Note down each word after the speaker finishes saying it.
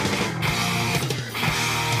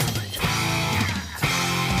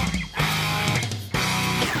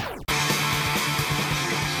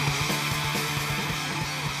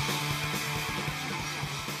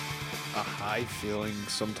feeling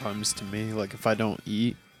sometimes to me. Like if I don't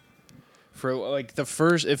eat for like it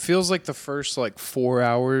feels like the first like 4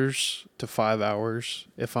 hours to 5 hours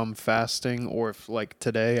if I'm fasting, or if like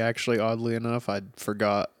today, actually, oddly enough, I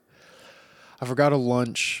forgot a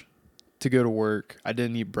lunch to go to work. I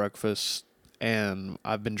didn't eat breakfast, and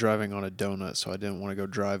I've been driving on a donut, so I didn't want to go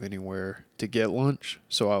drive anywhere to get lunch.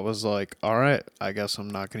 So I was like, all right, I guess I'm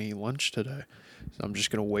not going to eat lunch today. So I'm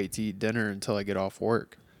just going to wait to eat dinner until I get off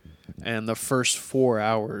work. And the first 4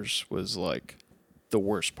 hours was like the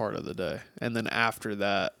worst part of the day. And then after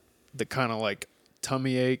that, the kind of like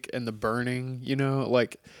tummy ache and the burning,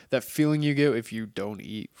 like that feeling you get if you don't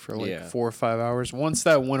eat for like 4 or 5 hours. Once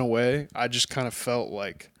that went away, I just kind of felt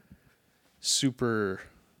like super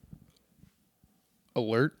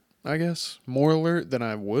alert, I guess. More alert than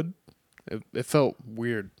I would. It felt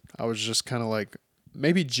weird. I was just kind of like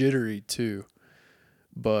maybe jittery too,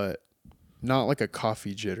 but not like a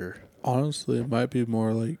coffee jitter. Honestly, it might be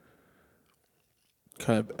more like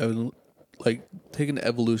kind of like take an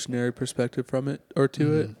evolutionary perspective from it or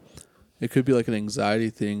to it. It could be like an anxiety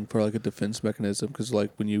thing for like a defense mechanism, because like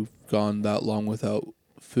when you've gone that long without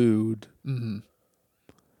food, you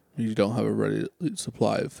don't have a ready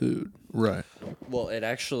supply of food. Right. Well, it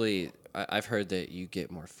actually, I've heard that you get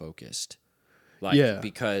more focused. Like,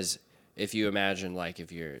 because if you imagine, like,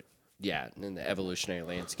 if you're, in the evolutionary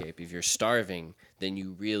landscape, if you're starving, then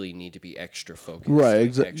you really need to be extra focused. Right, like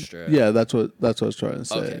exactly. Extra. Yeah, that's what I was trying to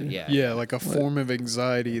say. Okay, Yeah, like a form of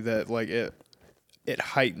anxiety that, like, it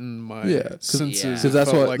heightened my senses. Because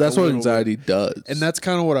that's what anxiety does. And that's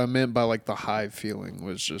kind of what I meant by, like, the high feeling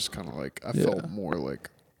was just kind of like, I felt more like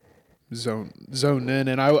zoned in.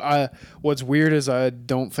 And I what's weird is I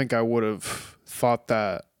don't think I would have thought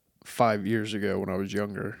that 5 years ago when I was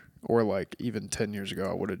younger, or like even 10 years ago.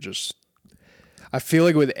 I would have just, I feel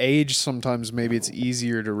like with age, sometimes maybe it's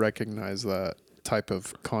easier to recognize that type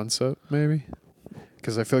of concept, maybe.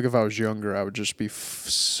 Because I feel like if I was younger, I would just be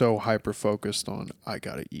so hyper focused on, I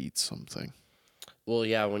gotta eat something. Well,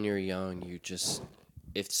 yeah, when you're young, you just,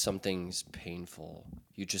 if something's painful,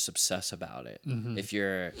 you just obsess about it. If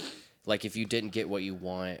you're, like, if you didn't get what you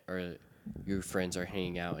want, or your friends are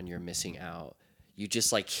hanging out and you're missing out, you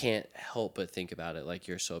just, like, can't help but think about it. Like,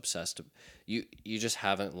 you're so obsessed. You just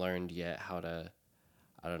haven't learned yet how to,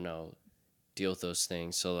 I don't know, deal with those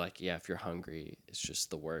things. So, like, yeah, if you're hungry, it's just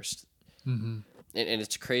the worst. And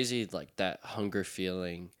it's crazy, like, that hunger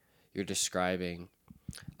feeling you're describing.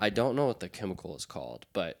 I don't know what the chemical is called,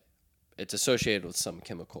 but it's associated with some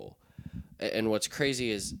chemical. And what's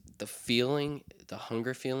crazy is the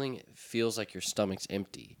hunger feeling, it feels like your stomach's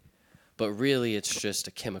empty. But really, it's just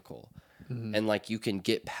a chemical. And, like, you can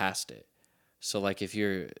get past it. So, like, if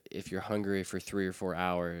you're hungry for 3 or 4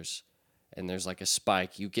 hours and there's, like, a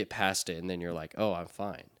spike, you get past it, and then you're like, oh, I'm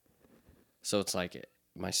fine. So it's like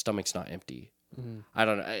my stomach's not empty. I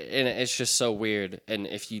don't know. And it's just so weird. And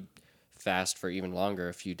if you fast for even longer,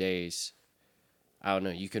 a few days, I don't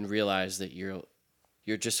know, you can realize that you're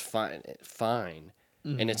just fine.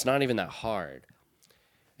 And it's not even that hard.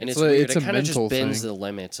 And it's weird. It kind of just bends the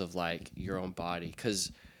limits of, like, your own body.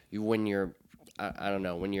 Because when you're, I don't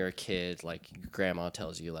know, when you're a kid, like, your grandma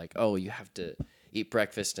tells you, like, oh, you have to eat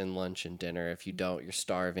breakfast and lunch and dinner. If you don't, you're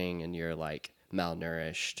starving and you're, like,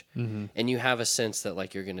 malnourished. And you have a sense that,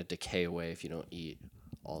 like, you're going to decay away if you don't eat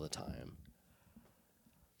all the time.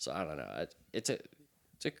 So I don't know. It's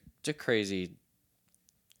a crazy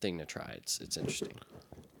thing to try. It's interesting.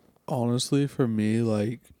 Honestly, for me,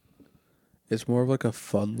 like, it's more of like a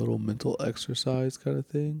fun little mental exercise kind of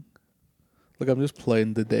thing. Like, I'm just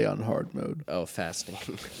playing the day on hard mode. Oh, fasting.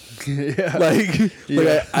 Yeah. Like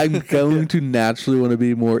I'm going to naturally want to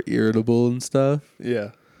be more irritable and stuff.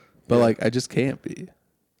 Yeah. But like, I just can't be.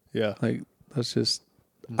 Yeah. Like, that's just,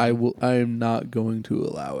 I am not going to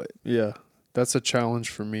allow it. Yeah. That's a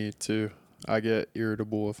challenge for me too. I get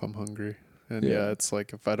irritable if I'm hungry. And it's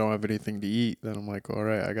like, if I don't have anything to eat, then I'm like, all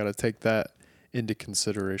right, I got to take that into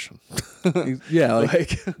consideration. Yeah.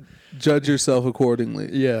 Like judge yourself accordingly.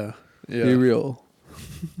 Yeah. Yeah. Be real.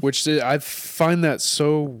 Which I find that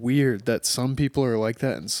so weird that some people are like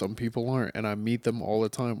that and some people aren't. And I meet them all the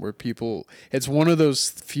time where it's one of those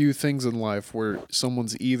few things in life where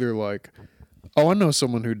someone's either like, oh, I know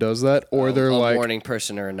someone who does that, or they're like a morning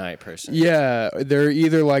person or a night person. Yeah. They're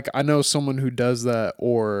either like, I know someone who does that,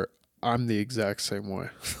 or I'm the exact same way.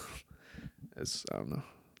 I don't know.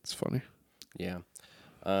 It's funny. Yeah.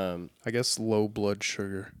 I guess low blood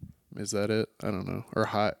sugar. Is that it? I don't know. Or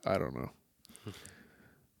high. I don't know.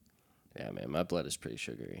 Yeah, man. My blood is pretty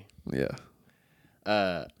sugary. Yeah.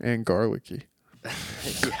 And garlicky.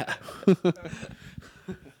 Yeah.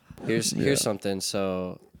 Here's something.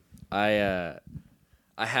 So I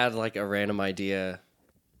had like a random idea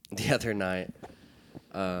the other night.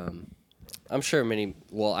 I'm sure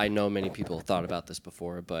I know many people have thought about this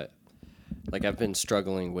before, but like I've been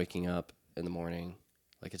struggling waking up in the morning.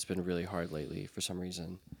 Like it's been really hard lately for some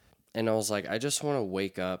reason. And I was like, I just want to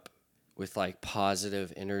wake up with like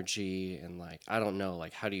positive energy and like, I don't know,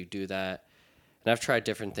 like how do you do that? And I've tried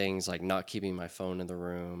different things like not keeping my phone in the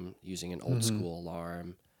room, using an old school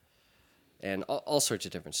alarm, and all sorts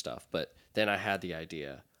of different stuff. But then I had the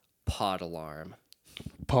idea, pod alarm.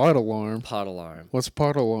 Pod alarm. Pod alarm. What's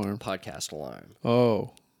pod alarm? Podcast alarm.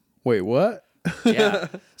 Oh, wait, what? Yeah.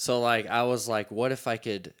 So like I was like, what if I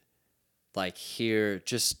could like hear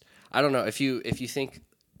just I don't know if you think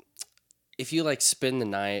if you like spend the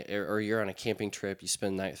night or you're on a camping trip, you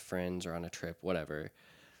spend the night with friends or on a trip, whatever.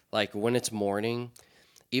 Like when it's morning,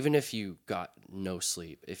 even if you got no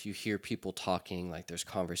sleep, if you hear people talking, like there's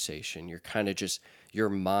conversation, you're kind of just your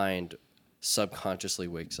mind subconsciously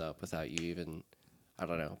wakes up without you even I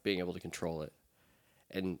don't know, being able to control it.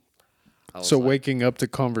 And I was So like, waking up to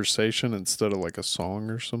conversation instead of like a song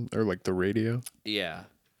or something, or like the radio? yeah.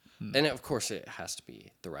 And of course it has to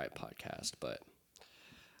be the right podcast, but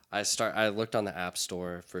I looked on the App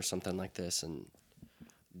Store for something like this and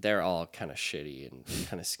they're all kind of shitty and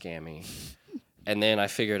kind of scammy. And then I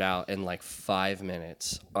figured out in like 5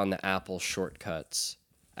 minutes on the Apple Shortcuts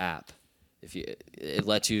app, it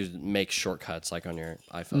lets you make shortcuts like on your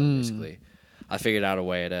iPhone basically. I figured out a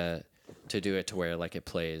way to do it to where like it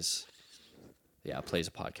plays a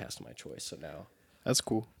podcast of my choice. So now, That's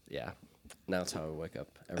cool. yeah, now that's how I wake up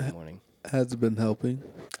every morning. Has it been helping?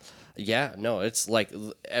 Yeah, no, it's like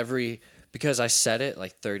because I set it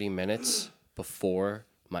like 30 minutes before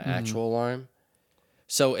my actual alarm.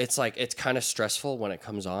 So it's like, it's kind of stressful when it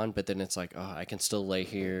comes on, but then it's like, oh, I can still lay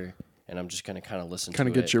here and I'm just going to kind of listen to it. Kind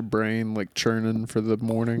of get your brain like churning for the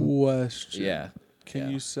morning. Question. Yeah.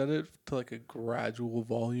 Can you set it to like a gradual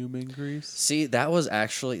volume increase? See, that was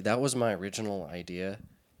my original idea.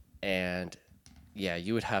 And yeah,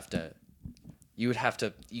 you would have to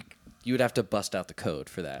bust out the code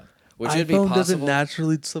for that. Which would be iPhone possible. doesn't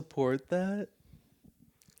naturally support that.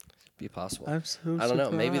 Be possible. I'm so I don't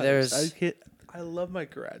know. Maybe there's I love my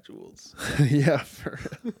graduals. Yeah, for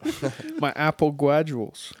my Apple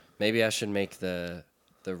graduals. Maybe I should make the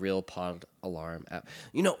real pod alarm app.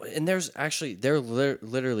 You know, and there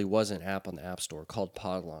literally was an app on the App Store called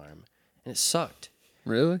Pod Alarm, and it sucked.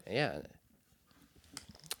 Really? Yeah.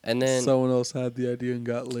 And then Someone else had the idea and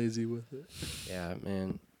got lazy with it. yeah,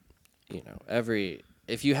 man. You know,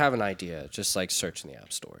 if you have an idea, just like search in the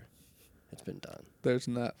App Store. It's been done. There's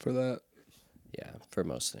an app for that. Yeah, for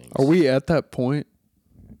most things. Are we at that point?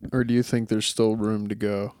 Or do you think there's still room to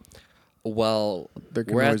go? Well, There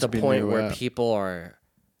can we're at always the be point new where app. people are,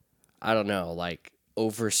 I don't know, like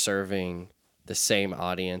over-serving the same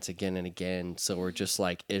audience again and again. So we're just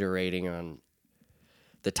like iterating on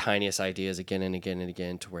the tiniest ideas again and again and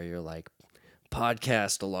again to where you're like,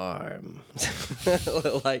 podcast alarm.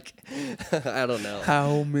 Like, I don't know.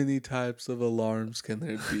 How many types of alarms can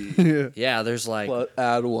there be? Yeah. Yeah, there's like,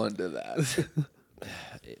 Add one to that.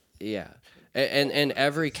 yeah. And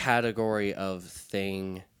every category of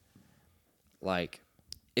thing, like,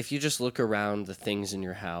 if you just look around the things in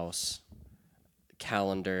your house,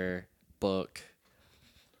 calendar, book,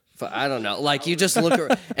 I don't know. Like, you just look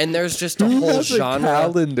around, and there's just a whole genre.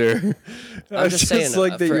 Calendar. I'm just saying,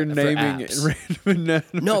 like that for- you're for naming it apps. random names.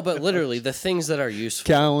 No, but literally, the things that are useful.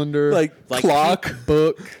 Calendar, Like clock.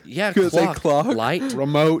 book, Yeah, Could say clock, clock? light.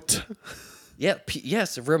 remote, Yeah,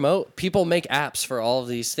 yes, remote. People make apps for all of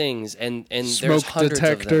these things, and there's smoke hundreds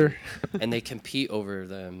detector. of them, and they compete over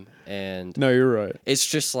them, and No, you're right. it's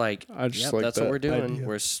just like, I just yep, like that's that what we're doing. idea.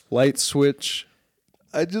 We're Light switch.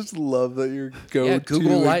 I just love that your go-to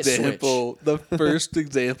Google Light example, the first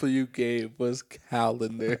example you gave was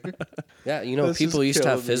calendar. yeah, you know, This people is used to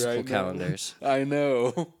have killing me physical right now. calendars. I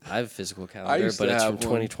know. I have a physical I calendar, used but to it's have from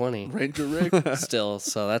one. 2020 Ranger Rick. still.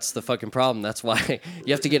 So that's the fucking problem. That's why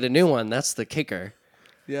you have to get a new one. That's the kicker.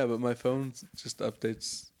 Yeah, but my phone just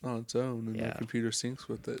updates on its own, and my Yeah. computer syncs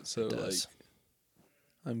with it. So It like, does.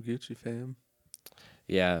 I'm Gucci fam.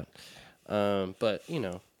 Yeah, but you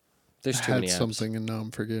know, there's I too had many apps. something and now I'm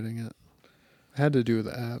forgetting it. Had to do with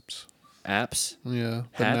apps. Apps. Yeah,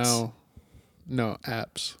 but Hats? now, no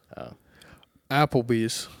apps. Oh.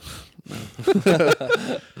 Applebee's.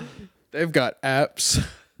 No. They've got apps.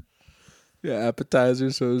 Yeah, appetizer.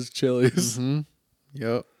 So is Chili's. Mm-hmm.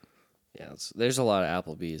 Yep. Yeah, there's a lot of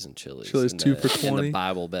Applebee's and Chili's. Chili's in 2 the, for in the $20.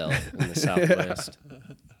 Bible Belt in the Southwest.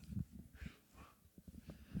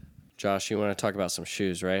 Josh, you want to talk about some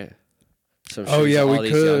shoes, right? Some shoes Oh, yeah, all we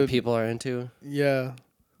these young could. people are into. Yeah.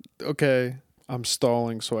 okay, I'm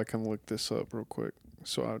stalling so I can look this up real quick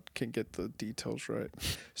so I can get the details right.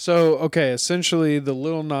 So, okay, essentially the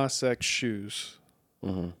Lil Nas X shoes,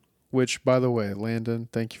 which, by the way, Landon,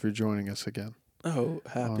 thank you for joining us again Oh,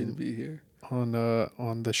 happy to be here. on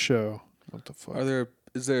the show. What the fuck?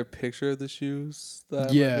 Is there a picture of the shoes? That I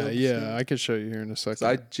might be Yeah, able to yeah, see? I could show you here in a 'Cause second.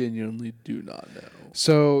 I genuinely do not know.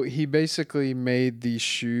 So he basically made these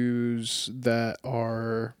shoes that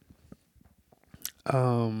are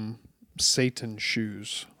Satan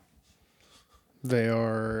shoes. They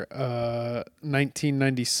are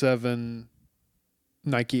 1997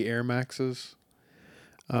 Nike Air Maxes.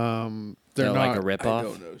 They're They're not like a I ripoff.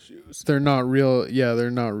 don't know shoes. they're not real. Yeah,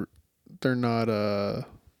 they're not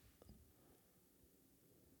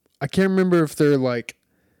I can't remember if they're like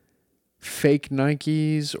fake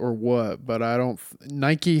Nikes or what, but I don't.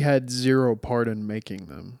 Nike had zero part in making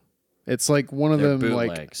them. It's like one of They're them, like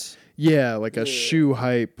bootlegs. like a shoe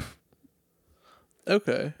hype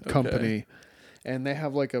Okay. company, and they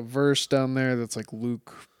have like a verse down there that's like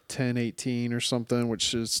Luke 10:18 or something,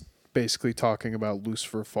 which is basically talking about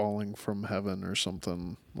Lucifer falling from heaven or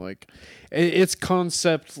something. Like it's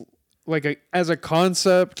concept, as a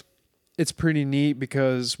concept, it's pretty neat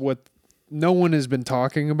because what no one has been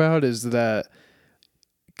talking about is that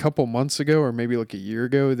a couple months ago or maybe like a year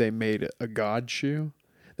ago they made a God shoe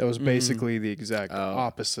that was basically the exact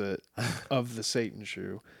opposite of the Satan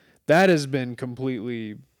shoe. That has been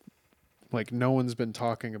completely, like, no one's been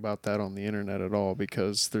talking about that on the internet at all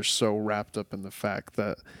because they're so wrapped up in the fact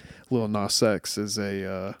that Lil Nas X is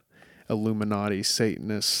a Illuminati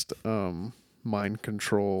Satanist mind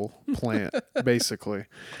control plant, basically,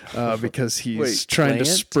 because he's Wait, trying to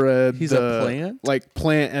plant? spread. He's a plant? like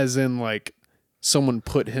plant as in like someone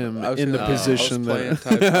put him in the position that.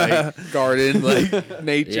 type, like garden, like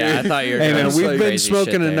nature. Yeah, I thought you were Hey doing man, some we've been crazy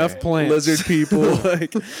smoking shit enough there. plants. Lizard people.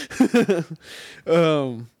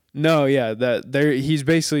 No, yeah, that there he's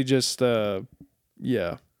basically just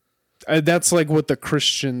yeah. That's like what the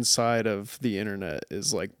Christian side of the internet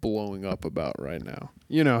is like blowing up about right now.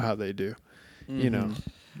 You know how they do. You know.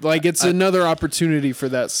 Like it's another opportunity for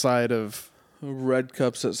that side of Red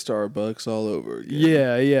cups at Starbucks all over again.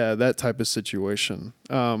 yeah, that type of situation.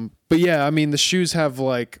 But yeah, I mean the shoes have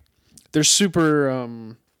like they're super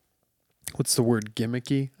what's the word,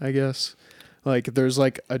 gimmicky, I guess. Like there's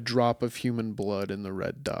like a drop of human blood in the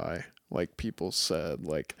red dye, like people said,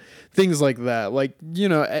 like things like that. Like, you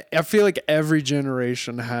know, I feel like every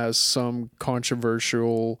generation has some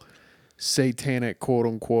controversial satanic quote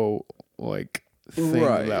unquote like thing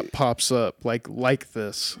Right. that pops up like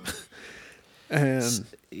this. And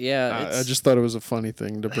Yeah, I just thought it was a funny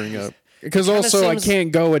thing to bring up because kinda also I seems-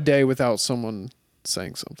 can't go a day without someone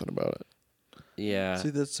saying something about it. yeah.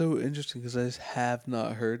 See, that's so interesting because I just have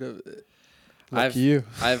not heard of it. I've you.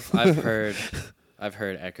 I've heard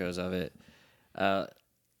echoes of it.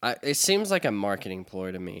 It seems like a marketing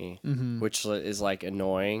ploy to me, which is like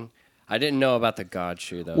annoying. I didn't know about the God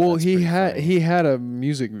shoe though. Well, That's he pretty had funny. he had a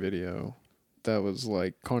music video that was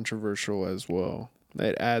like controversial as well.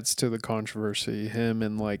 It adds to the controversy. Him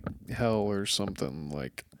in like hell or something.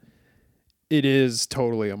 Like it is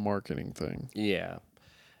totally a marketing thing. Yeah,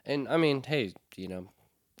 and I mean, hey, you know,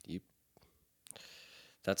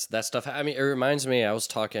 that's that stuff. I mean, it reminds me. I was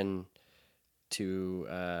talking to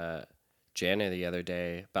Jana the other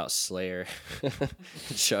day about Slayer,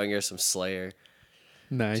 showing her some Slayer.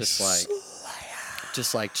 Nice.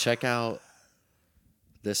 Just like check out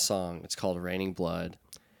this song. It's called "Raining Blood."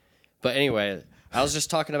 But anyway, I was just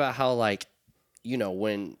talking about how, like, you know,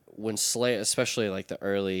 when Slayer, especially like the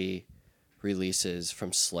early releases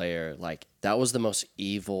from Slayer, like that was the most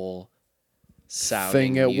evil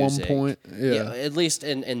sounding Thing at music. one point. Yeah. At least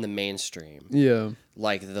in the mainstream. Yeah.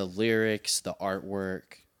 Like the lyrics, the artwork,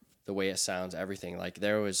 the way it sounds, everything. Like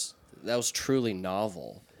that was truly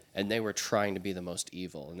novel, and they were trying to be the most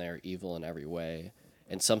evil, and they were evil in every way.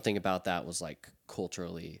 And something about that was like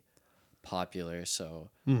culturally popular. So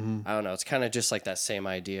I don't know. It's kind of just like that same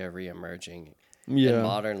idea reemerging in Yeah.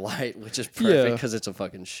 modern light, which is Yeah. perfect because it's a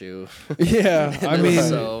fucking shoe. Yeah. I It was mean,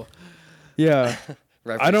 so yeah.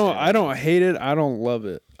 I don't representative. hate it. I don't love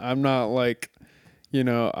it. I'm not like, you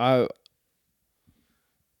know, I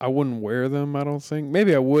wouldn't wear them, I don't think.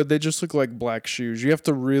 Maybe I would. They just look like black shoes. You have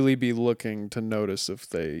to really be looking to notice if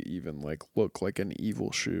they even like look like an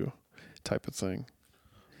evil shoe type of thing.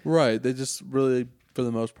 Right. They just really, for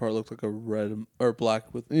the most part, look like a red or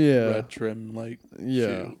black with Yeah. red trim, like Yeah.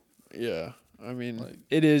 shoe. Yeah. I mean, Like,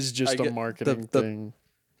 it is just I a get marketing the- thing.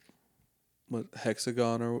 What,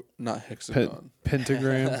 hexagon or not hexagon?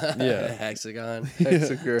 Pentagram. Yeah. Hexagon.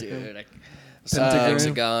 Hexagram. Dude,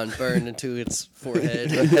 hexagon burned into its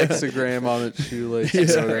forehead. A hexagram on its shoelace.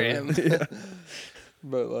 Hexagram.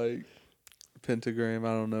 But like pentagram, I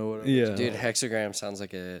don't know what. Yeah. Dude, hexagram sounds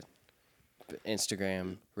like a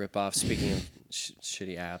Instagram ripoff. Speaking of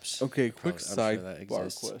shitty apps. Okay, quick I'm sure that sidebar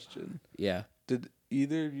exists. question. Yeah. Did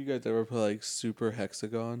either of you guys ever play like Super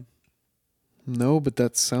Hexagon? No, but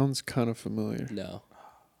that sounds kind of familiar. No.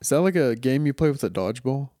 Is that like a game you play with a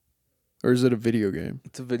dodgeball? Or is it a video game?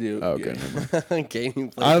 It's a video Oh, okay. game.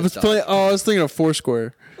 Gaming. I was playing. Oh, I was thinking of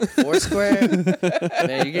Foursquare. Foursquare.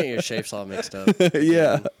 Man, you're getting your shapes all mixed up.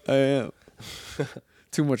 Yeah, I am.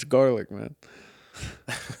 Too much garlic, man.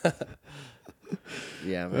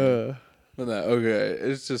 Yeah, man. But no, okay,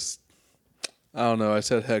 it's just I don't know. I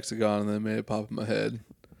said hexagon and then made it pop in my head.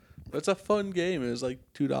 But it's a fun game. It was like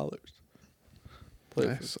 $2.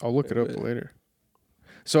 Nice. I'll look it up later.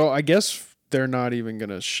 So I guess they're not even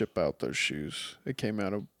gonna ship out those shoes. It came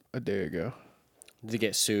out a day ago. Did they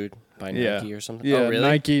get sued by Yeah. Nike or something? Yeah, Oh, really?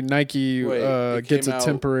 Nike Wait, it gets came a out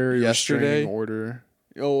temporary yesterday? restraining order.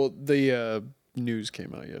 Oh, the news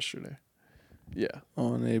came out yesterday. Yeah,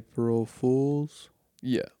 On April Fools.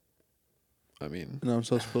 yeah. I mean, And I'm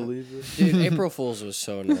supposed to believe this. Dude, April Fool's was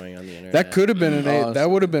so annoying on the internet. that could have been Honestly. that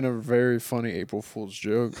would have been a very funny April Fool's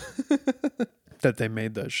joke. That they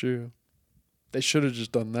made that shoe. They should have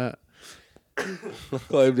just done that.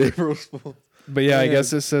 Claimed April Fools. But yeah, I Man.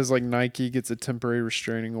 guess it says like Nike gets a temporary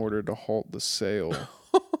restraining order to halt the sale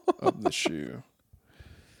of the shoe.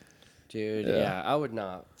 Dude, Yeah. yeah. I would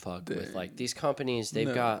not fuck with like these companies. They've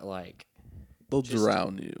No. got like, They'll Just-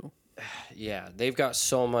 drown you. yeah, they've got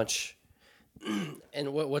so much.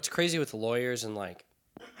 And what's crazy with lawyers and like,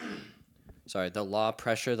 sorry, the law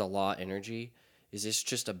pressure, the law energy, is it's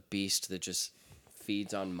just a beast that just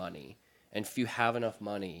feeds on money. And if you have enough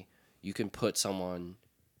money, you can put someone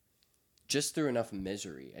just through enough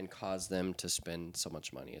misery and cause them to spend so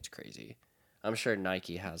much money. It's crazy. I'm sure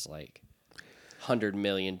Nike has like $100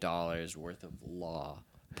 million worth of law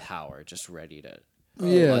power just ready to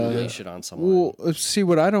unleash it on someone. Well, see,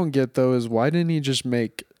 what I don't get though is why didn't he just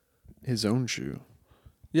make his own shoe?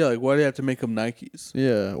 Yeah, like why do you have to make them Nikes?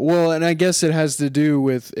 Yeah. Well, and I guess it has to do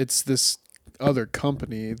with it's this other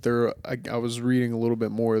company. I was reading a little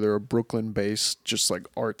bit more. They're a Brooklyn-based, just like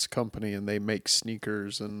arts company, and they make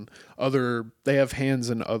sneakers and they have hands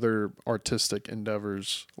in other artistic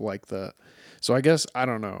endeavors like that. So I guess I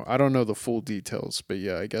don't know. I don't know the full details, but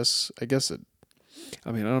yeah, I guess it.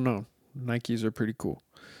 I mean, I don't know. Nikes are pretty cool,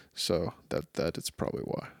 so that is probably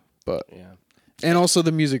why. But Yeah. and also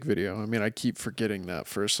the music video. I mean, I keep forgetting that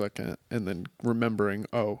for a second, and then remembering.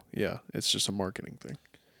 Oh yeah, it's just a marketing thing.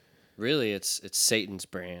 Really, it's Satan's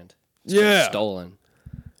brand. It's Yeah. been stolen.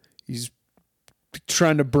 He's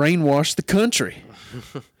trying to brainwash the country.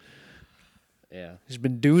 Yeah. He's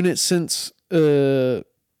been doing it since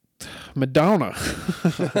Madonna.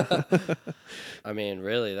 I mean,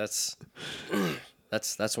 really, that's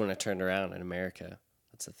when it turned around in America.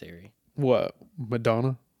 That's the theory. What?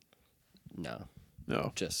 Madonna? No,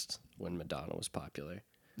 No. just when Madonna was popular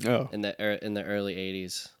Oh. in the early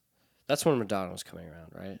 '80s. That's when Madonna was coming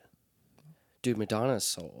around, right? Dude, Madonna is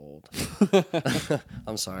so old.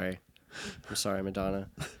 I'm sorry, Madonna.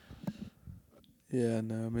 Yeah,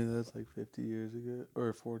 no, I mean that's like 50 years ago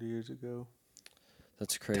or 40 years ago.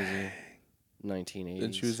 That's crazy. 1980s.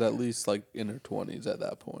 And she was at least like in her 20s at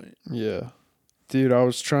that point. Yeah. Dude, I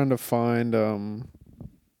was trying to find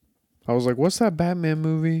I was like, what's that Batman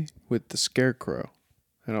movie with the Scarecrow?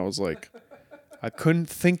 And I was like, I couldn't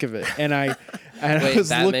think of it. And I Wait, was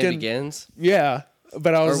Batman looking Begins? Yeah.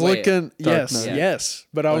 But I was looking Dark yes, Knight. yes.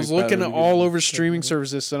 But I Like was looking Batman all Begins. over streaming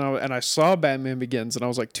services and I saw Batman Begins and I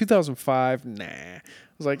was like 2005, nah. I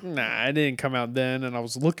was like, nah, it didn't come out then, and I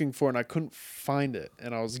was looking for it and I couldn't find it.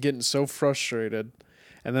 And I was getting so frustrated.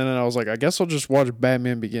 And then I was like, I guess I'll just watch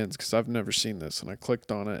Batman Begins because I've never seen this. And I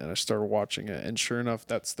clicked on it and I started watching it. And sure enough,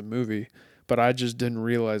 that's the movie. But I just didn't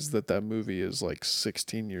realize that movie is like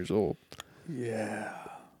 16 years old. Yeah.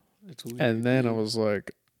 It's weird. And then I was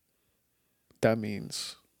like, that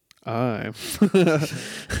means I'm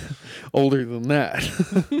older than that.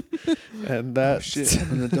 And that shit,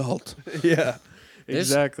 I'm an adult. Yeah, There's-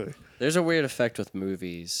 exactly. There's a weird effect with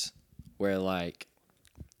movies where like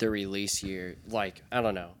the release year, like I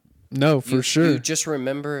don't know. No, for sure. You just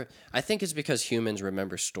remember. I think it's because humans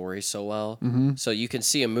remember stories so well. Mm-hmm. So you can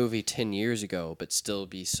see a movie 10 years ago, but still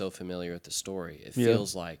be so familiar with the story. It Yeah.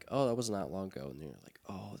 feels like, oh, that wasn't that long ago, and you're like,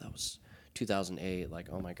 oh, that was 2008. Like,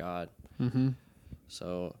 oh my god. Mm-hmm.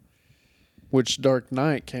 So Which Dark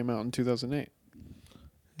Knight came out in 2008.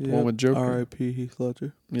 Yeah. One with Joker. R.I.P. Heath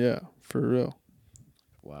Ledger. Yeah, for real.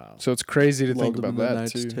 wow. So it's crazy to think Loved him about in The that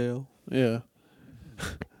Knight's too. Tale. Yeah.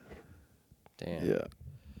 Damn. Yeah.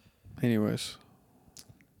 Anyways.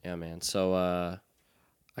 Yeah, man. So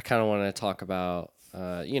I kind of want to talk about,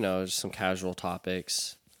 just some casual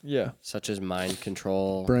topics Yeah. such as mind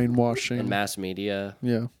control Brainwashing. and mass media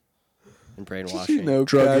Yeah. and brainwashing. You know,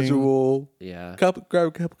 Drugging. casual. Yeah. Grab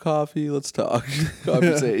a cup of coffee. Let's talk.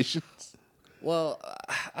 Conversations. Well,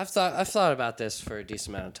 I've thought about this for a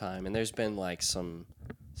decent amount of time, and there's been like some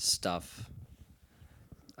stuff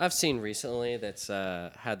I've seen recently that's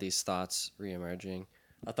had these thoughts reemerging.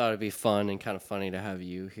 I thought it'd be fun and kind of funny to have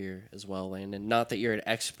you here as well, Landon. Not that you're an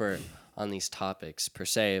expert on these topics per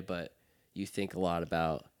se, but you think a lot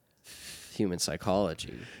about human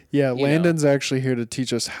psychology. Yeah, You Landon's actually here to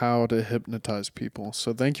teach us how to hypnotize people.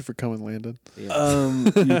 So thank you for coming, Landon.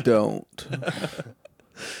 Yeah. You don't.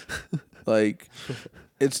 Like,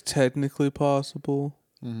 it's technically possible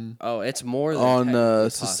Oh, it's more than on technically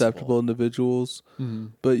susceptible possible. individuals,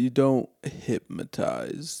 but you don't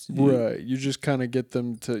hypnotize. Right. You just kind of get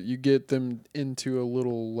them into a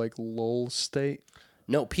little like lull state.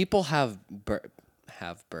 No, people have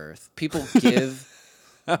birth. People give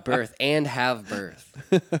birth and have birth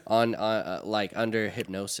on like under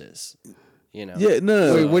hypnosis. You know. Yeah,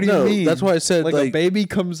 no. Wait, what do you mean? That's why I said Like, a baby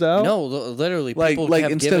comes out? No, literally, like people like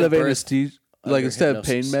have instead given of birth anesthesia, like under instead of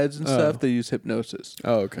pain hypnosis. meds and stuff, they use hypnosis.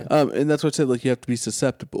 Oh, okay. And that's what I said. Like, you have to be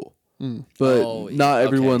susceptible, but Oh, not okay.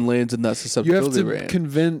 everyone lands in that You have susceptibility to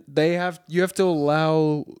range. you have to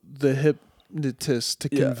allow the hypnotist to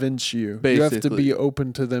Yeah, convince you. You have to basically. be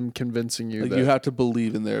open to them convincing you Like, that you have to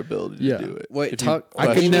believe in their ability Yeah. to do it. Wait, If you talk- I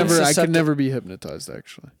What do you could mean never suscepti- be hypnotized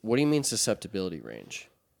actually. What do you mean susceptibility range?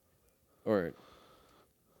 Or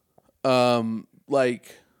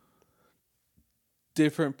like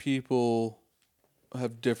different people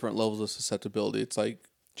have different levels of susceptibility. It's like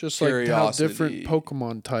Just like how different Curiosity.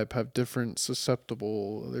 Pokemon type have different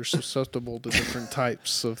they're susceptible to different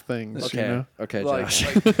types of things, okay, you know? okay, like,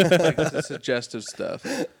 Josh. like the suggestive stuff,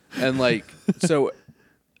 and like so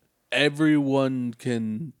everyone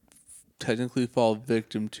can technically fall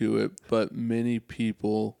victim to it, but many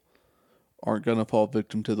people aren't gonna fall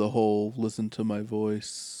victim to the whole "listen to my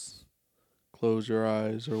voice, close your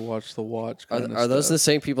eyes, or watch the watch." Are, Kind are those the stuff.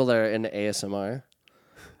 same people that are into ASMR?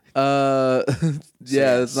 Yeah,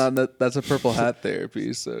 Yes. that's a purple hat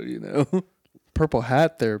therapy. So you know. Purple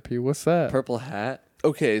hat therapy, what's that? Purple hat?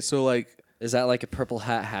 Okay, so like Is that like a purple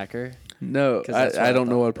hat hacker? no, 'Cause that's what I I don't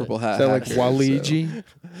know thought, what a but- purple hat. Is that like hacker is, so- Waluigi?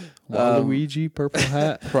 Waluigi purple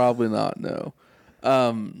hat? Probably not. No.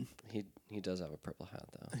 He does have a purple hat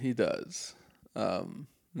though. He does.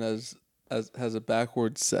 Has a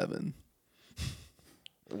backward 7.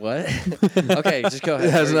 What? Okay, just go ahead.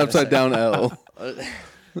 It has an What were you upside gonna down L,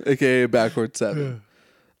 aka backward 7.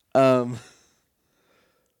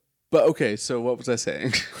 But okay, so what was I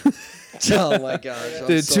saying? say? Oh my gosh! I'm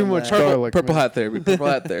Dude, so too much mad. garlic. Purple man. hat therapy. Purple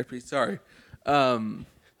hat therapy. Sorry.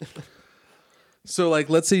 So like,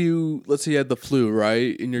 let's say you had the flu,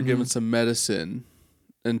 right? And you're given some medicine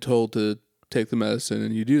and told to take the medicine,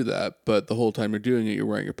 and you do that, but the whole time you're doing it, you're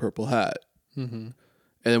wearing a purple hat. And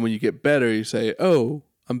then when you get better, you say, "Oh,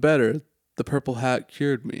 I'm better. The purple hat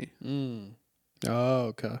cured me." Oh,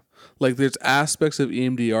 okay. Like, there's aspects of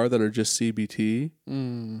EMDR that are just CBT,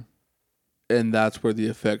 and that's where the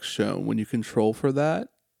effects shown. When you control for that,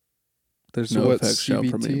 there's So no what's effects shown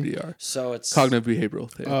from CBT? EMDR. So it's Cognitive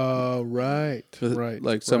behavioral therapy. Oh, right. Right.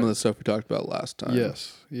 Like some of right. the stuff we talked about last time.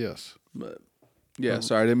 Yes. But yeah,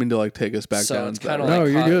 sorry, I didn't mean to like take us back so down. it's to kind that of No,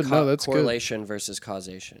 like you're good. No, that's good. correlation versus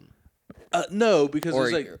causation. no, because Or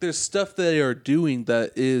there's stuff they are doing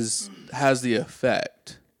that has the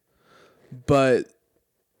effect, but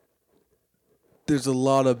there's a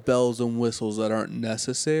lot of bells and whistles that aren't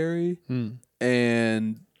necessary,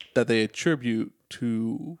 and that they attribute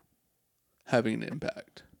to having an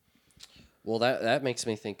impact. Well, that makes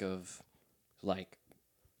me think of like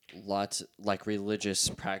lots like religious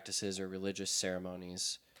practices or religious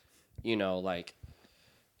ceremonies. You know, like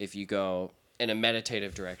if you go in a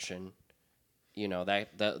meditative direction, you know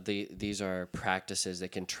these are practices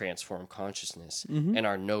that can transform consciousness and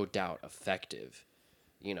are no doubt effective.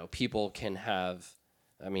 You know, people can have.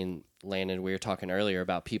 I mean, Landon, we were talking earlier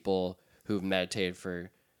about people who've meditated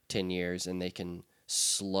for 10 years and they can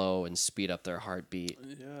slow and speed up their heartbeat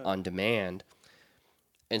on demand.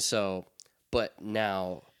 And so, but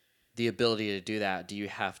now the ability to do that, do you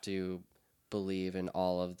have to believe in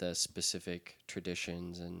all of the specific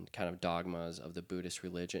traditions and kind of dogmas of the Buddhist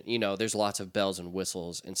religion? You know, there's lots of bells and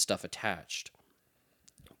whistles and stuff attached.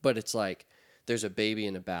 But it's like there's a baby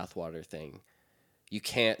in a bathwater thing.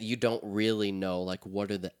 You don't really know like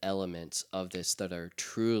what are the elements of this that are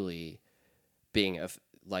truly being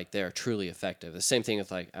like they're truly effective. The same thing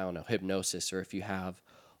with like, I don't know, hypnosis, or if you have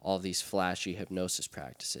all these flashy hypnosis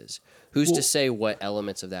practices. Who's to say what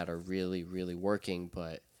elements of that are really, really working?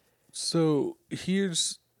 But So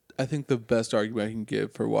here's, I think, the best argument I can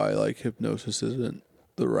give for why like hypnosis isn't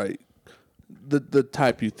the right, the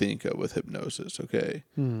type you think of with hypnosis. Okay,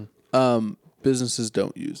 businesses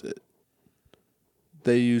don't use it.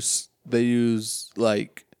 They use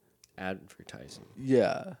like advertising.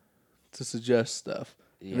 to suggest stuff.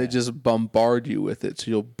 Yeah. And they just bombard you with it,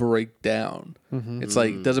 so you'll break down. It's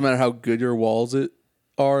like doesn't matter how good your walls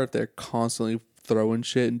are if they're constantly throwing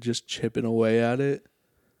shit and just chipping away at it.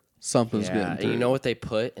 Something's Yeah, getting and through. you know what they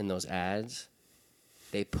put in those ads?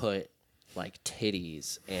 They put like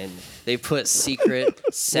titties, and they put secret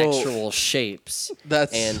sexual shapes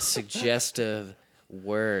and suggestive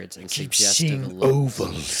words and suggestive looks.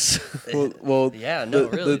 ovals. Well, Yeah, no,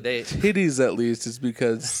 really, The titties, at least, is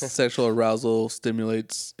because sexual arousal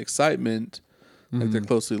stimulates excitement, like they're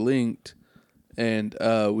closely linked, and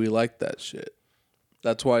we like that shit.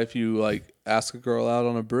 That's why if you like ask a girl out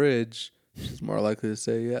on a bridge, she's more likely to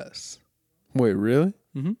say yes. Wait, really?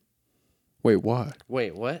 Mhm. Wait, why?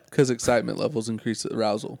 Wait, what? Because excitement levels increase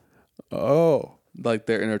arousal, Oh, like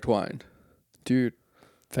they're intertwined. dude.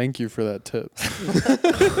 Thank you for that tip.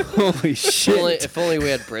 Holy shit. If only we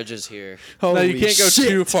had Bridges here. No, Holy you can't go shit.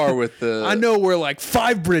 too far with the. I know where like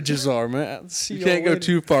 5 bridges are, man. See You can't go already.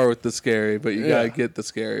 too far with the scary, but you Yeah. gotta get the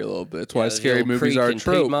scary a little bit. That's why Yeah, scary Hill movies Creek are a and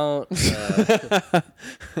trope. Piedmont,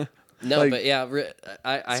 no, Like, but yeah,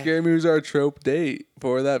 I Scary movies are a trope date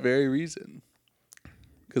for that very reason.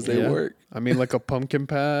 Because they Yeah. work. I mean, like a pumpkin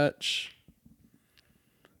patch.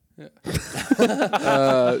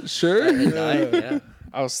 Sure. yeah.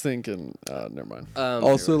 I was thinking, never mind.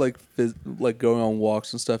 Also, like going on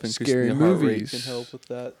walks and stuff, increasing Scary your heart rate movies. can help with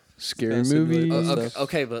that. Scary kinda simulate movies. that Okay, stuff.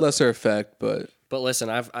 okay, but Lesser effect, but listen,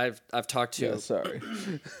 I've talked to. sorry.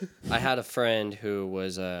 I had a friend who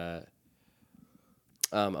was a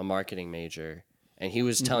marketing major, and he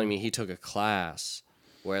was telling me he took a class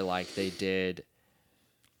where like they did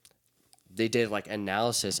like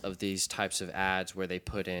analysis of these types of ads where they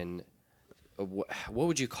put in what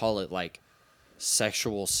would you call it, like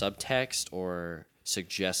sexual subtext or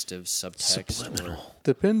suggestive subtext. Subliminal.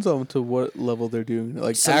 Depends on to what level they're doing.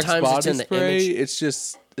 Like Sometimes Axe it's body in the spray, image.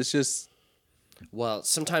 it's just Well,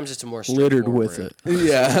 sometimes it's more Littered with straightforward.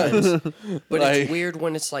 it. yeah. But Like- it's weird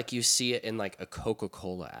when it's like you see it in like a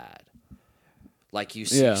Coca-Cola ad. Like you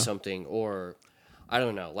see Yeah. something, or I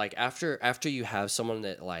don't know, like after you have someone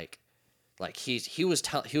that like he was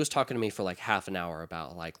talking to me for like half an hour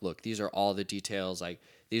about like, look, these are all the details, like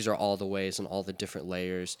these are all the ways and all the different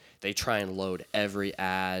layers. They try and load every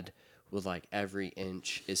ad with like every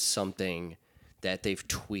inch is something that they've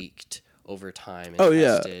tweaked over time and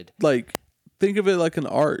tested. Like think of it like an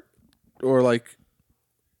art or like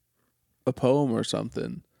a poem or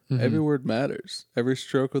something. Every word matters. Every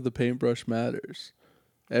stroke of the paintbrush matters.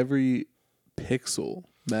 Every pixel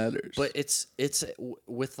matters. But it's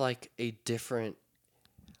with like a different.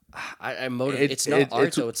 I motive. It's not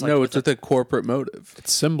art though. It's like no, it's with a corporate motive.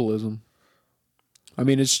 It's symbolism. I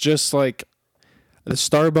mean, it's just like the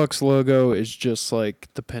Starbucks logo is just like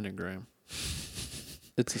the pentagram.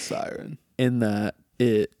 It's a siren. In that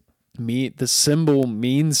the symbol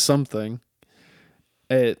means something.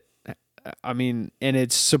 I mean, and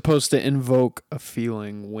it's supposed to invoke a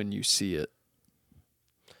feeling when you see it.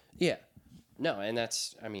 Yeah, no, and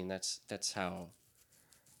that's how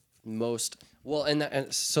most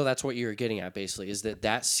and so that's what you're getting at basically, is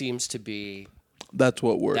that seems to be That's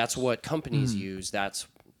what works. that's what companies use. That's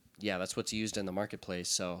what's used in the marketplace.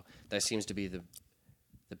 So that seems to be the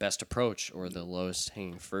best approach or the lowest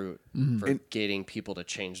hanging fruit for getting people to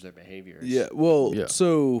change their behaviors. Yeah, well, Yeah.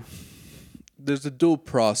 so there's a dual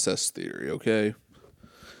process theory, okay?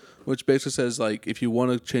 Which basically says, like, if you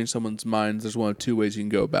want to change someone's mind, there's one of two ways you can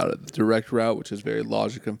go about it. The direct route, which is very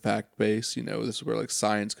logic and fact-based. You know, this is where, like,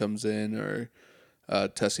 science comes in, or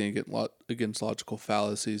testing against logical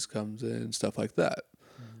fallacies comes in, stuff like that.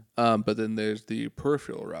 But then there's the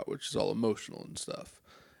peripheral route, which is all emotional and stuff.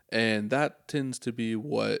 And that tends to be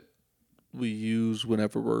what we use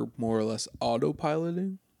whenever we're more or less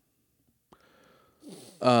autopiloting.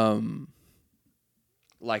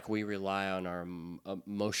 Like we rely on our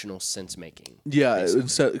emotional sense making. Yeah,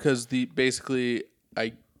 because basically,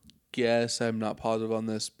 I guess I'm not positive on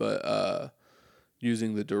this, but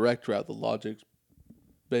using the direct route, the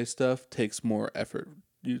logic-based stuff, takes more effort,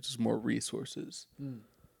 uses more resources.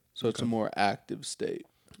 So it's a more active state.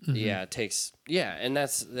 Yeah, it takes and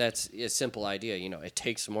that's a simple idea. You know, it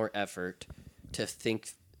takes more effort to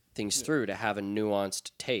think things through, to have a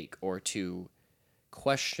nuanced take, or to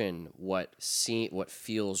question what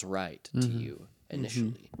feels right to you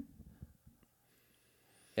initially.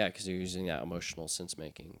 Yeah, because you're using that emotional sense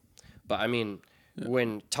making. But I mean,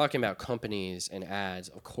 when talking about companies and ads,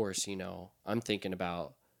 of course, you know, I'm thinking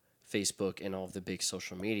about Facebook and all of the big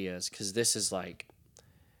social medias, because this is like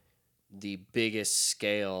the biggest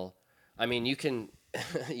scale. I mean, you can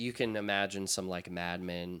you can imagine some like Mad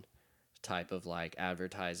Men type of like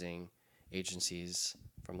advertising agencies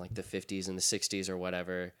from like the 50s and the 60s or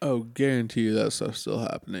whatever. Oh, guarantee you that stuff's still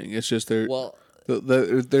happening. It's just Well,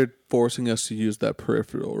 they're forcing us to use that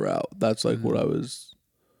peripheral route. That's like what I was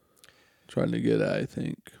trying to get at, I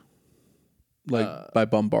think. Like by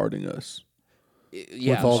bombarding us.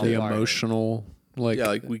 yeah, with all the bombarding. emotional, like Yeah,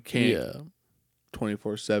 like we can't yeah.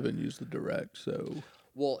 24/7 use the direct. So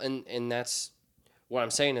Well, and that's what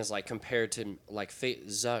I'm saying is like compared to like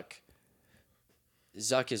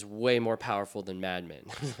Zuck is way more powerful than Mad Men.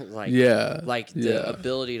 Like the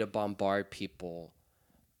ability to bombard people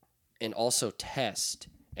and also test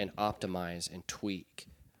and optimize and tweak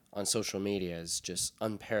on social media is just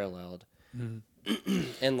unparalleled.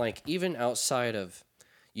 And like even outside of,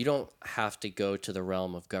 you don't have to go to the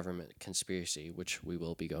realm of government conspiracy, which we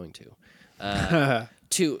will be going to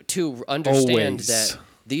understand Always. that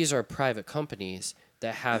these are private companies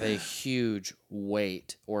that have a huge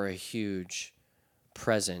weight or a huge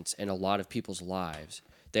presence in a lot of people's lives.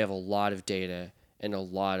 They have a lot of data and a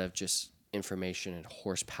lot of just information and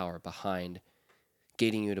horsepower behind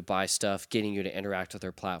getting you to buy stuff, getting you to interact with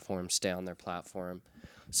their platform, stay on their platform.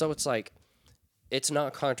 So it's like, it's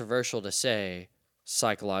not controversial to say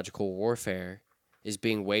psychological warfare is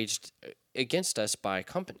being waged against us by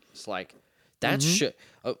companies. Like that should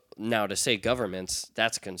now to say governments,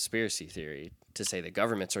 that's a conspiracy theory to say that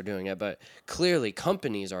governments are doing it, but clearly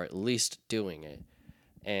companies are at least doing it.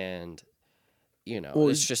 And you know,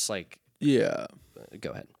 it's just like, yeah.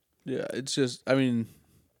 go ahead. Yeah, it's just, I mean,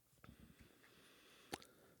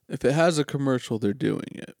 if it has a commercial, they're doing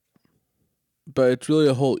it. But it's really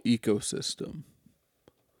a whole ecosystem.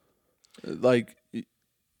 Like,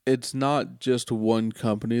 it's not just one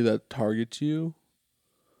company that targets you.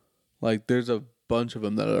 Like, there's a bunch of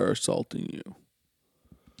them that are assaulting you.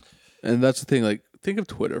 And that's the thing, like, think of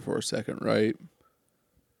Twitter for a second, right?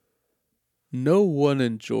 No one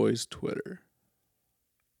enjoys Twitter.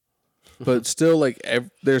 But still, like,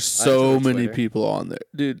 there's so enjoy many Twitter. people on there.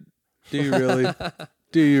 Dude, do you really?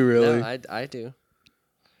 Do you really? No, I do.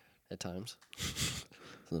 At times.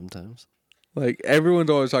 Sometimes. Like, everyone's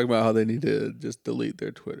always talking about how they need to just delete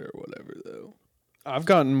their Twitter or whatever, though. I've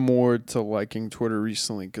gotten more to liking Twitter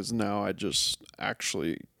recently because now I just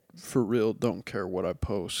actually, for real, don't care what I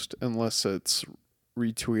post unless it's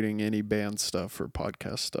retweeting any band stuff or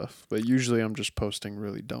podcast stuff. But usually I'm just posting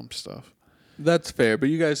really dumb stuff. That's fair, but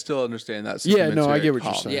you guys still understand that. Yeah, no, I sentiments get are what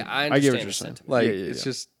you're common. saying. Yeah, I get understand what the you're saying. sentiment. Like, yeah, it's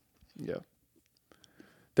just... Yeah.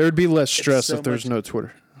 There would be less stress so if there was much- no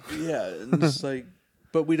Twitter. Yeah, and it's like...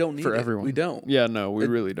 But we don't need For it. everyone. We don't. Yeah, no, we It-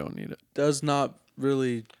 really don't need it. Does not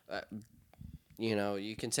really... You know,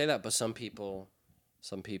 you can say that, but some people,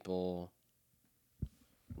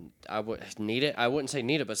 I would need it. I wouldn't say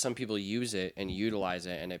need it, but some people use it and utilize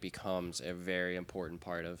it, and it becomes a very important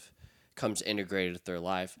part of, comes integrated with their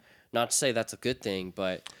life. Not to say that's a good thing,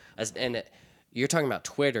 but you're talking about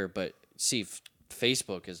Twitter, but see,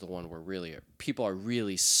 Facebook is the one where really people are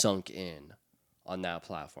really sunk in on that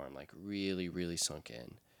platform, like really, really sunk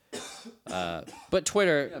in. But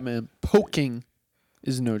Twitter, Yeah, man, poking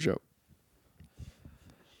is no joke.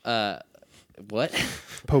 what?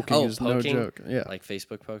 Poking Oh, is poking? no joke. Yeah. Like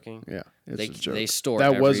Facebook poking? Yeah, it's They- a joke. they store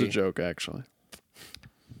that was a every- joke, actually.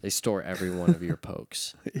 They store every one of your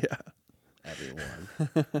pokes. Yeah. Everyone.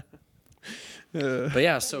 But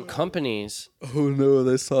yeah, so companies. Oh no,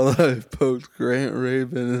 they saw that I poked Grant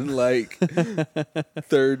Raven in like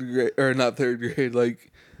third grade, or not third grade,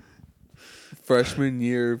 like freshman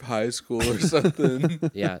year of high school or something.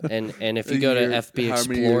 Yeah, and if you A go to year- how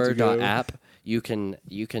many years ago? fbexplorer.app, you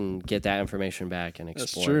can get that information back and That's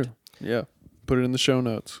explore true. Yeah. Put it in the show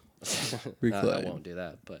notes. it. No, I Reclaim. won't do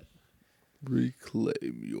that, but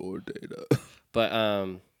Reclaim your data.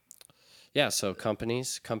 yeah, so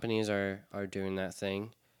companies are doing that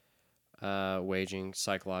thing, waging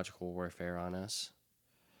psychological warfare on us.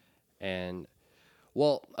 And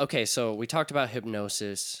well, okay, so we talked about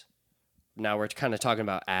hypnosis. Now we're kind of talking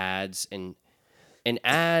about ads and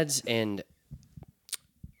ads and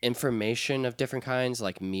information of different kinds,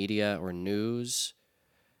 like media or news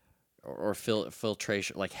or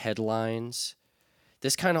filtration, like headlines.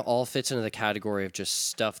 This kind of all fits into the category of just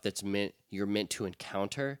stuff that's you're meant to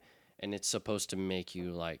encounter, and it's supposed to make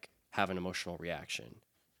you like have an emotional reaction,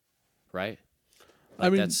 right?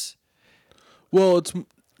 Like mean, that's Well, it's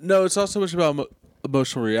not so much about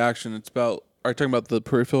emotional reaction. It's about. Are you talking about the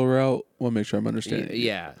peripheral route? I want to make sure I'm understanding. you.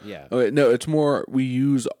 yeah. Okay, no, it's more we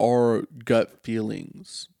use our gut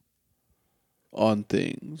feelings on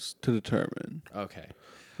things to determine. Okay.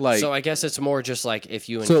 Like, So I guess it's more just like if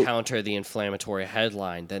you So- encounter the inflammatory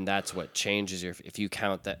headline, then that's what changes your. If you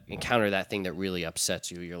encounter that thing that really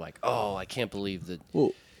upsets you, you're like, oh, I can't believe that.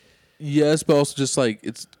 well, yes, but also just like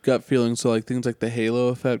it's gut feelings. So like things like the halo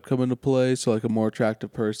effect come into play. So like a more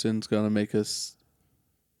attractive person's gonna make us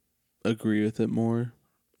agree with it more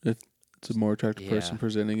if it's a more attractive person Yeah.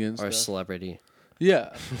 presenting it. And Or a stuff. celebrity.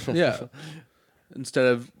 Yeah, yeah. Instead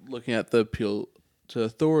of looking at the appeal to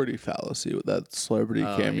authority fallacy that celebrity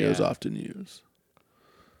Oh, cameos yeah. often use,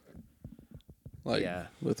 like Yeah.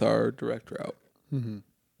 with our direct route.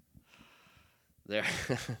 There.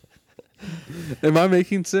 Am I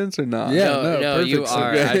making sense or not? Yeah. no, no, you perfect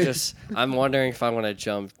are. segue. I'm wondering if I want to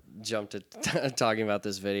jump to talking about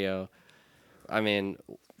this video. I mean,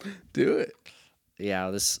 Do it. yeah,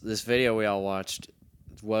 this video we all watched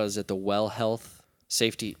was at the Well Health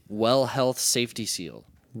Safety Seal.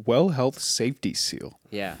 Well Health Safety Seal.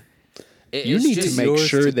 Yeah. You It's need to just- make yours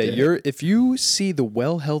sure today. that if you see the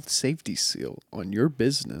Well Health Safety Seal on your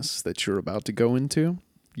business that you're about to go into,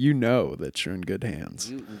 you know that you're in good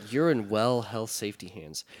hands. You're in well health safety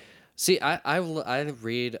hands. See, I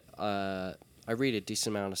read a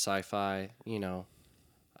decent amount of sci-fi. You know,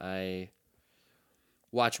 I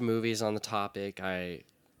watch movies on the topic. I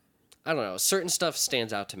don't know. Certain stuff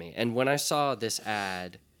stands out to me, and when I saw this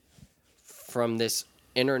ad from this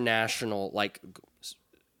international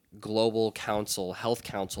global council, health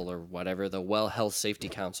council or whatever, the Well Health Safety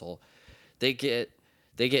Council, they get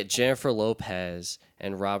Jennifer Lopez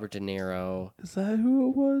and Robert De Niro. Is that who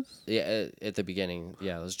it was? Yeah, at the beginning,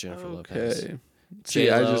 yeah, it was Jennifer Lopez. Okay. See,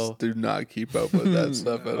 I J-Lo. just do not keep up with that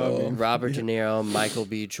stuff at all. Robert De Niro, Michael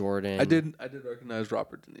B. Jordan. I did recognize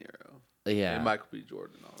Robert De Niro Yeah, and Michael B.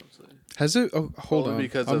 Jordan, honestly. Has it? Oh, hold Only on.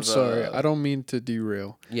 because I'm of, sorry. I don't mean to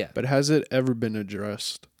derail. yeah. But has it ever been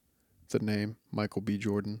addressed? The name Michael B.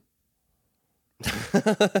 Jordan.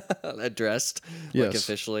 Addressed, like Yes.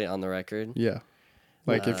 officially on the record. Yeah.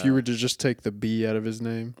 Like if you were to just take the B out of his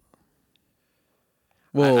name.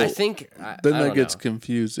 Well, I think then I that don't gets know.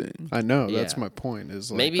 confusing. I know. That's Yeah. my point.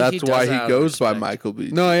 Is like, Maybe That's he does why it out he of goes by respect. Michael B.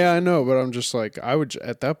 No, yeah, I know, but I'm just like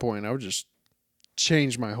at that point I would just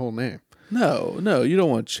change my whole name. No, you don't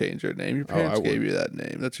want to change your name. Your Oh, parents I gave you that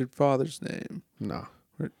name. That's your father's name. No.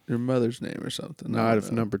 Or your mother's name or something. I Not don't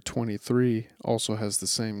if know. number 23 also has the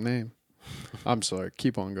same name. I'm sorry.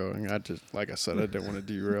 Keep on going. I just, like I said, I didn't want to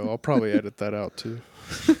derail. I'll probably edit that out too.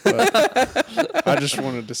 But I just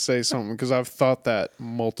wanted to say something because I've thought that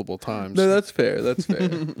multiple times. No, that's fair. That's fair.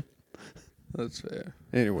 That's fair.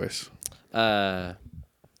 Anyways, Uh,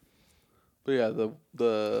 But yeah,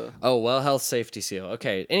 the oh, Well Health Safety Seal.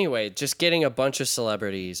 Okay. Anyway, just getting a bunch of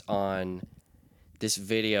celebrities on this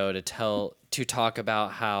video to talk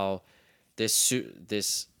about how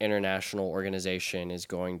this international organization is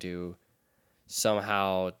going to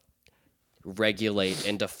somehow regulate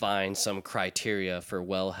and define some criteria for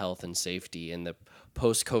well health and safety in the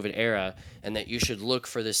post-COVID era, and that you should look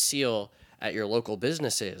for the seal at your local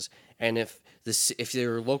businesses. And if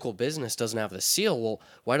your local business doesn't have the seal, well,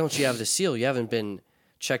 why don't you have the seal? You haven't been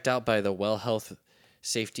checked out by the Well Health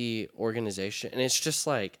Safety Organization. And it's just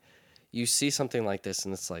like, you see something like this,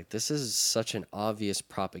 and it's like, this is such an obvious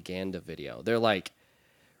propaganda video. They're like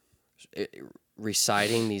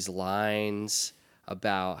reciting these lines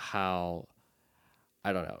about how,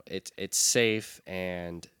 I don't know, it's safe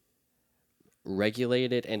and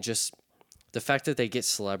regulated, and just the fact that they get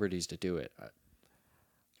celebrities to do it.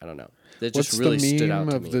 I don't know. That just what's really the stood out meme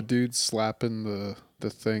to of me. the dude slapping the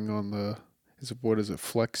thing on the? What is it?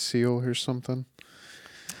 Flex Seal or something?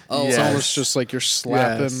 Oh, It's Yes. almost just like you're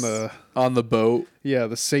slapping Yes. On the boat.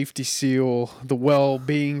 the safety seal, the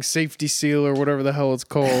well-being safety seal or whatever the hell it's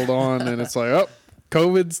called on, and it's like, oh,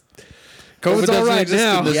 COVID's all doesn't right exist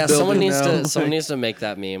now. in this yeah, someone building needs now. to someone needs to make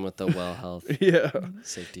that meme with the well health Yeah.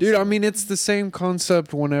 safety. Dude, I seal. mean, it's the same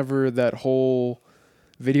concept whenever that whole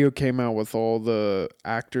video came out with all the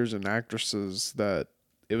actors and actresses that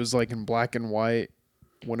it was like in black and white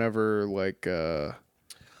whenever like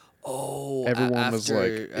everyone was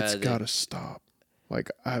like, it's got to stop. Like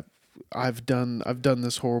I've done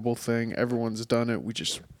this horrible thing. Everyone's done it. We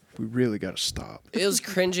really got to stop. It was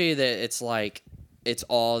cringy that it's like it's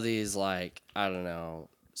all these like, I don't know,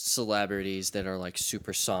 celebrities that are like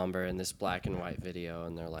super somber in this black and white video,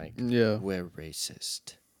 and they're like, Yeah. we're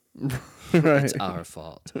racist. Right. It's our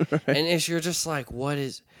fault. And if you're just like, what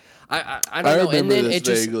is? I I don't know. remember And then this it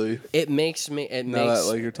just vaguely. it makes me it Now makes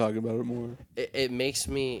that like you're talking about it more. it makes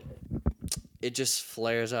me it just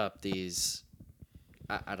flares up these.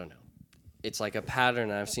 I don't know. It's like a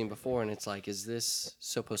pattern I've seen before, and it's like, is this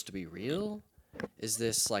supposed to be real? Is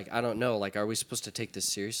this like, I don't know, like, are we supposed to take this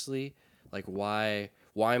seriously? Like, why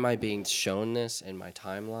am I being shown this in my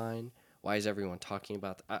timeline? Why is everyone talking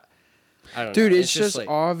about that? I don't Dude, know. it's just like,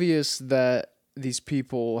 obvious that these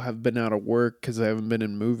people have been out of work because they haven't been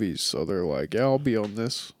in movies. So they're like, yeah, I'll be on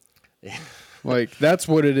this. Like, that's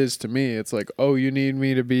what it is to me. It's like, oh, you need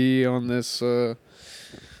me to be on this. I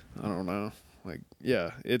don't know. Like,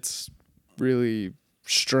 yeah, it's really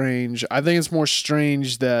strange. I think it's more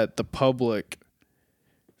strange that the public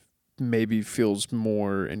maybe feels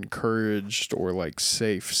more encouraged or like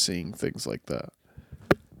safe seeing things like that.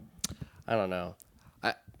 I don't know.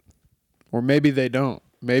 Or maybe they don't.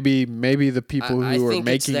 Maybe the people I who are think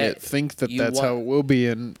it's making that it think that you that's want- how it will be,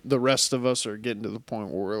 and the rest of us are getting to the point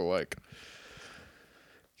where we're like,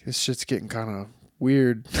 this shit's getting kind of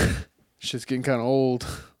weird. Shit's getting kind of old.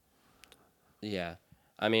 Yeah.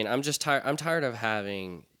 I mean, I'm just tired. I'm tired of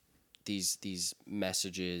having these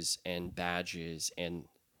messages and badges and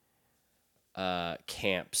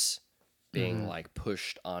camps being like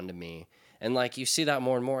pushed onto me. And like you see that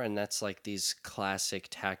more and more, and that's like these classic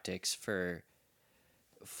tactics for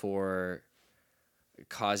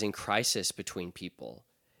causing crisis between people,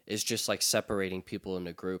 is just like separating people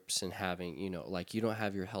into groups and having, like, you don't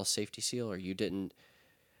have your health safety seal, or you didn't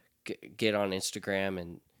get on Instagram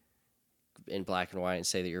and in black and white and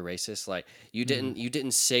say that you're racist. Like, you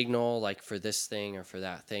didn't signal like for this thing or for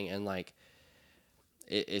that thing. And like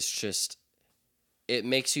it's just, it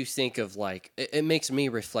makes you think of like, it makes me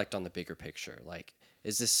reflect on the bigger picture. Like,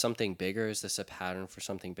 is this something bigger? Is this a pattern for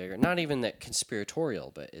something bigger? Not even that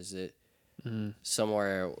conspiratorial, but is it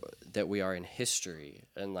somewhere that we are in history?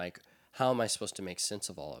 And like, how am I supposed to make sense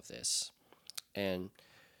of all of this? And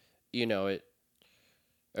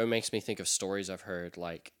it makes me think of stories I've heard,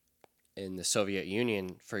 like in the Soviet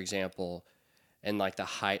Union, for example, and like the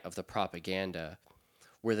height of the propaganda,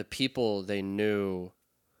 where the people, they knew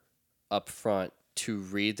up front to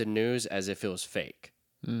read the news as if it was fake.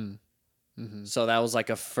 So that was like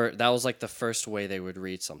that was like the first way they would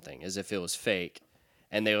read something, as if it was fake,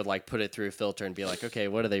 and they would like put it through a filter and be like, okay,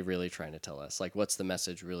 what are they really trying to tell us? Like, what's the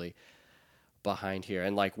message really behind here?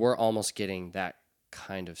 And like, we're almost getting that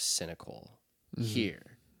kind of cynical here.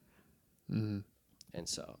 And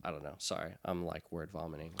so, I don't know. Sorry, I'm like word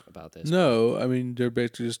vomiting about this. No, I mean they're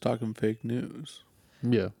basically just talking fake news.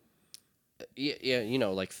 Yeah. Yeah,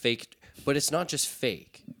 like fake, but it's not just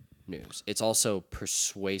fake news. It's also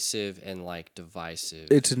persuasive and like divisive.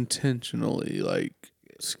 It's intentionally like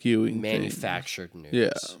skewing manufactured news.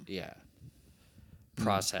 Yeah. Yeah.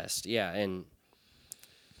 Processed. Yeah, and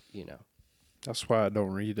That's why I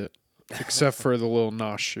don't read it, except for the little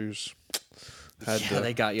Nos shoes.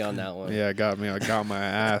 they got you on that one. Yeah, got me. I got my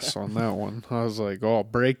ass on that one. I was like, oh,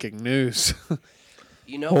 breaking news.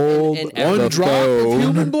 Hold and on. One The drop phone. of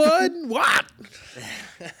human blood? What?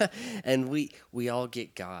 and we all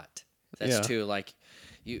get got. That's Yeah. too, like,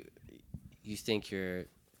 you think you're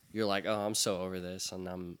like, oh, I'm so over this, and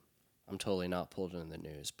I'm totally not pulled into the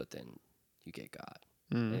news, but then you get got.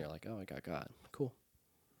 And you're like, oh, I got got. Cool.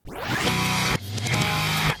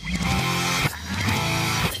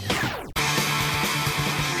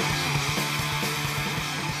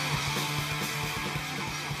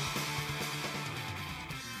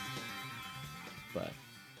 But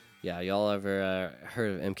yeah, y'all ever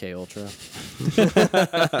heard of MK Ultra?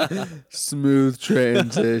 Smooth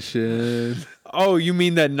transition. Oh, you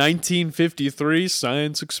mean that 1953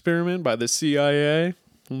 science experiment by the CIA?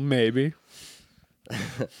 Maybe.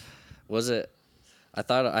 Was it? I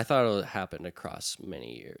thought it happened across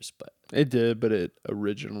many years, but It did, but it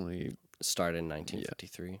originally, started in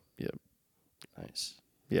 1953. Yep. Nice.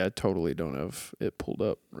 yeah, I totally don't have it pulled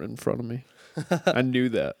up right in front of me. I knew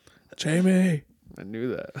that. Jamie. I knew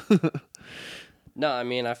that. No, I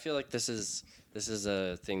mean, I feel like this is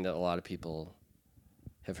a thing that a lot of people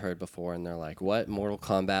have heard before, and they're like, "What? Mortal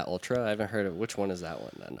Kombat Ultra? I haven't heard of. Which one is that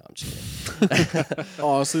one?" No, I'm just kidding.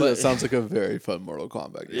 Honestly, that sounds like a very fun Mortal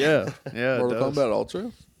Kombat game. Yeah, yeah. Mortal it does. Kombat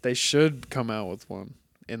Ultra? They should come out with one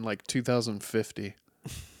in like 2050.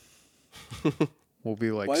 We'll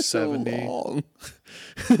be like Why 70. so long?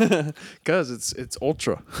 Because it's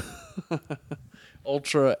Ultra.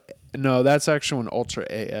 Ultra. No, that's actually when Ultra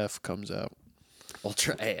AF comes out.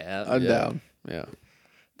 Ultra AF. I'm down. Yeah.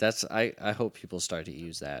 That's I hope people start to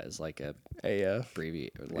use that as like a AF.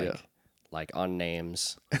 abbreviate, or like Yeah. like on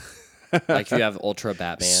names. Like if you have Ultra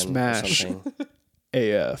Batman Smash. or something.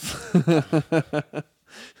 AF.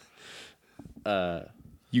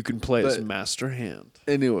 You can play as But- Master Hand.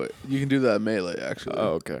 Anyway, you can do that in Melee, actually.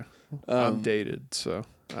 Oh, okay. I'm Um, dated, so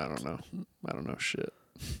I don't know. I don't know shit.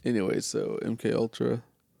 Anyway, so MK Ultra.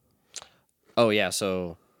 Oh yeah,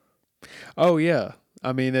 so Oh yeah.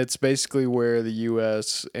 I mean, it's basically where the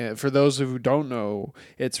U.S. and for those who don't know,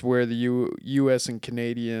 it's where the U.S. and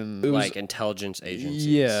Canadian like intelligence agencies.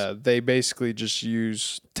 Yeah, they basically just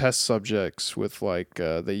use test subjects with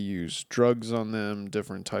they use drugs on them,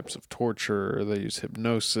 different types of torture. They use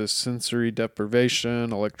hypnosis, sensory deprivation,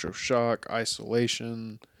 electroshock,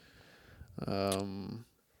 isolation.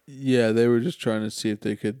 Yeah, they were just trying to see if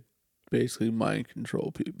they could basically mind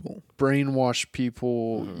control people. Brainwash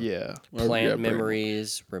people. Yeah. Or, Plant yeah,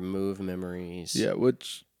 memories, remove memories. Yeah,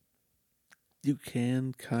 which you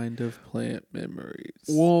can kind of plant memories.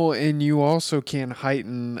 Well, and you also can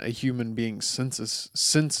heighten a human being's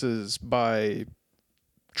senses by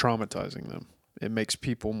traumatizing them. It makes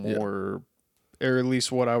people more, or at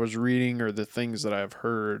least what I was reading or the things that I've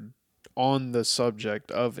heard on the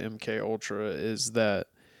subject of MK Ultra is that,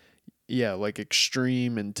 like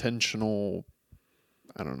extreme intentional,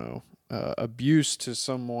 I don't know, abuse to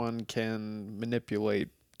someone can manipulate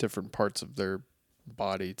different parts of their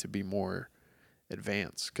body to be more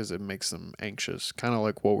advanced because it makes them anxious, kind of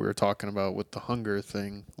like what we were talking about with the hunger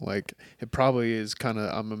thing. Like it probably is kind of,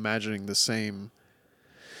 I'm imagining the same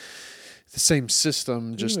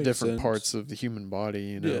system, just makes different sense. parts of the human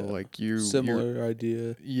body, Yeah. like Similar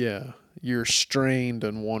idea. you're strained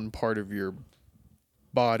in one part of your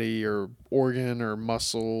body or organ or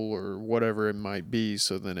muscle or whatever it might be,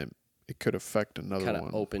 so then it could affect another Kind one.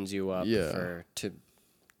 of opens you up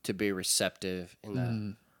to be receptive in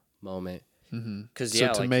that moment. Because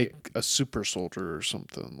To make a super soldier or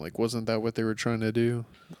something, like wasn't that what they were trying to do?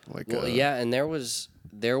 Like and there was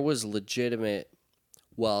legitimate.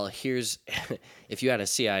 Well, here's if you had a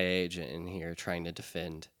CIA agent in here trying to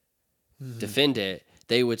defend it,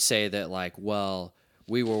 they would say that like, well,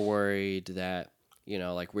 we were worried that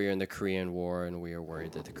like we were in the Korean War and we were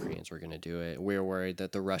worried that the Koreans were going to do it. We were worried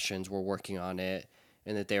that the Russians were working on it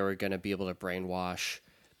and that they were going to be able to brainwash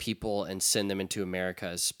people and send them into America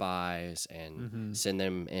as spies and send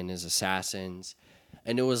them in as assassins.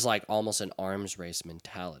 And it was like almost an arms race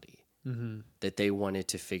mentality that they wanted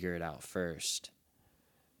to figure it out first.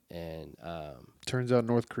 And turns out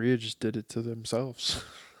North Korea just did it to themselves.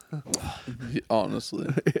 Honestly.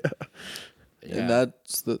 yeah.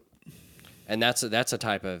 And that's a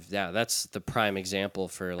type of that's the prime example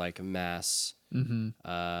for like mass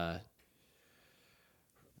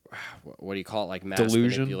what do you call it, like mass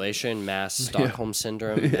Delusion? manipulation, mass Stockholm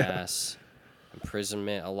syndrome, mass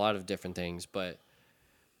imprisonment, a lot of different things, but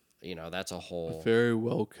that's a whole very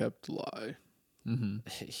well kept lie.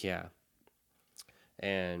 yeah.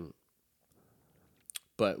 And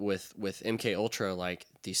but with MK Ultra, like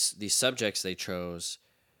these subjects they chose,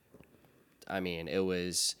 I mean, it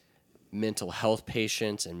was mental health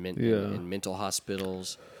patients and in mental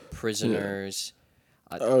hospitals, prisoners.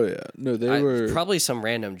 Oh yeah, no, they were probably some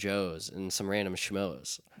random Joes and some random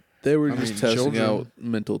schmoes. They were just testing children. out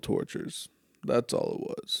mental tortures. That's all it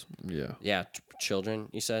was. Yeah. Yeah, children.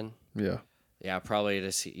 You said. Yeah. Yeah, probably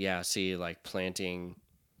to see like planting.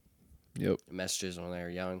 Yep. Messages when they were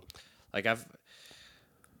young, like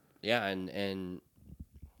and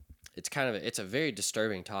it's a very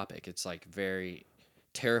disturbing topic. It's like very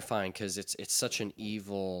terrifying because it's such an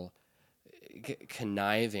evil,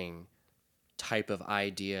 conniving type of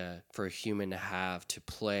idea for a human to have, to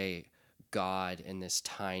play God in this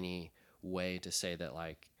tiny way, to say that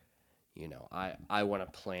like, I want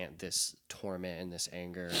to plant this torment and this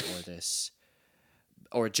anger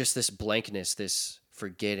or just this blankness, this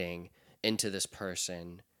forgetting into this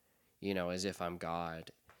person, as if I'm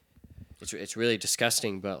God. It's really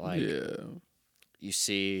disgusting, but like you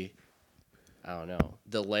see, I don't know,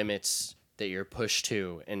 the limits that you're pushed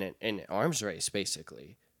to in an arms race,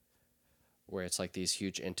 basically, where it's like these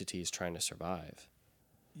huge entities trying to survive.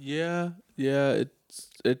 Yeah,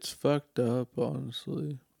 it's fucked up,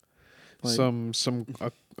 honestly. Like,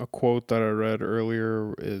 A quote that I read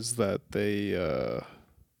earlier is that they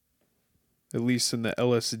at least in the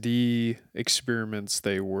LSD experiments,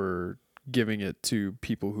 they were giving it to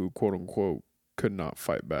people who, quote unquote, could not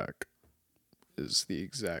fight back, is the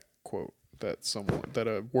exact quote that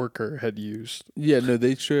a worker had used. Yeah, no,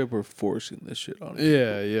 they straight up were forcing this shit on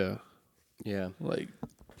people. Yeah. Like,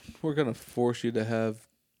 we're gonna force you to have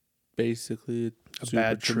basically A super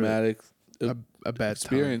bad trip. traumatic A bad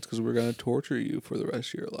experience because we're gonna torture you for the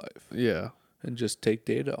rest of your life. Yeah. And just take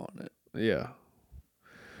data on it. Yeah.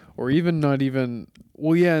 or even not even.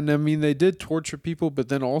 Well, yeah, and I mean they did torture people, but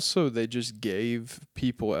then also they just gave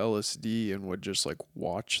people LSD and would just like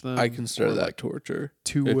watch them. I consider or, that like torture. If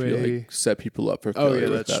two-way. you like set people up for Oh, failure yeah,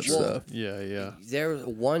 with that's that true. stuff. Yeah. There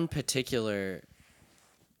one particular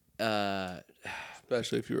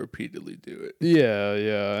Especially if you repeatedly do it.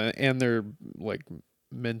 Yeah, and they're like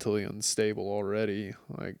mentally unstable already.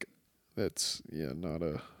 Like that's not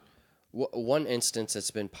a. one instance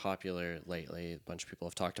that's been popular lately, a bunch of people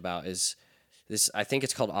have talked about, is this. I think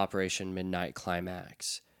it's called Operation Midnight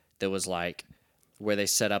Climax. That was like where they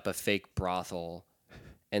set up a fake brothel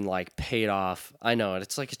and like paid off. I know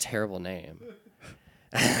it's like a terrible name,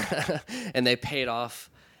 and they paid off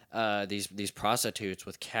these prostitutes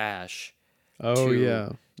with cash. Oh to, yeah.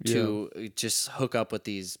 To just hook up with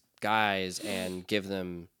these guys and give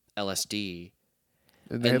them LSD.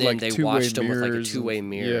 And, they and had, then like, they two-way watched them with like a mirrors two-way and-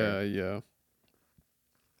 mirror. Yeah.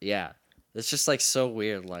 Yeah. It's just like so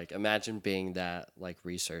weird. Like imagine being that like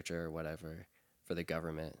researcher or whatever for the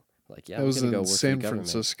government. Like, yeah, That I'm was gonna in go work for the San government.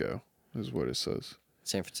 Francisco, is what it says.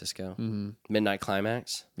 San Francisco. Mm-hmm. Midnight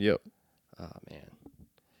Climax. Yep. Oh man.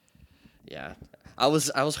 Yeah. I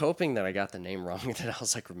was hoping that I got the name wrong and that I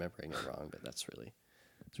was like remembering it wrong, but that's really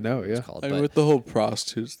No, what it's yeah. called. I mean, But with the whole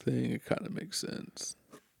prostitutes thing, it kind of makes sense.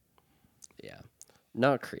 yeah.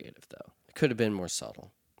 Not creative though. It could have been more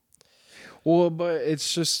subtle. Well, but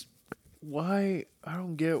it's just why I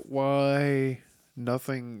don't get why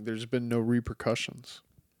nothing. There's been no repercussions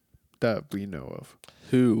that we know of.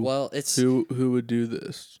 Who? Well, it's Who would do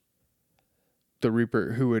this?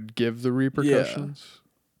 Who would give the repercussions?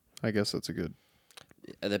 I guess that's a good.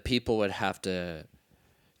 the people would have to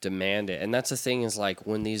demand it, and that's the thing is like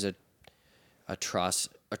when these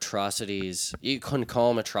atrocities, you couldn't call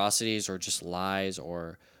them atrocities or just lies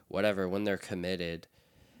or whatever, when they're committed,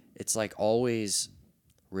 it's like always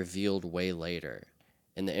revealed way later,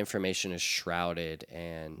 and the information is shrouded,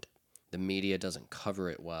 and the media doesn't cover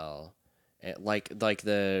it well, and like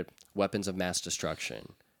the weapons of mass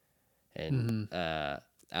destruction, and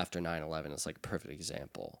after 9/11 is like a perfect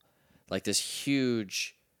example. Like this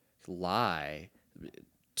huge lie,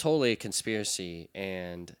 totally a conspiracy,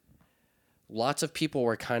 and lots of people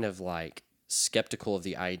were kind of like skeptical of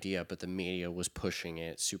the idea, but the media was pushing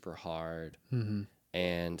it super hard. Mm-hmm.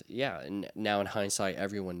 And yeah, and now in hindsight,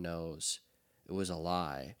 everyone knows it was a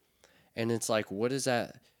lie. And it's like, what is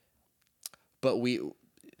that? But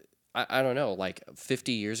I don't know, like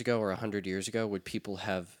 50 years ago or 100 years ago, would people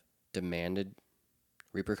have demanded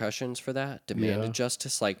repercussions for that? Demanded Yeah.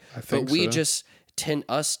 justice? Like, I think but we so. just, 10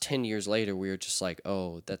 years later, we were just like,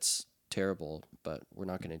 oh, that's terrible, but we're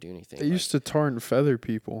not going to do anything. They used to tar and feather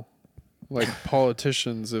people, like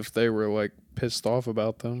politicians, if they were like pissed off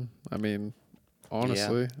about them. I mean,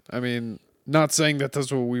 honestly, I mean, not saying that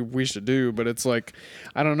that's what we should do, but it's like,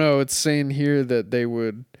 I don't know. It's saying here that they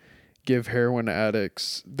would give heroin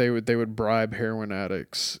addicts, they would bribe heroin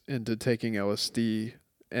addicts into taking LSD,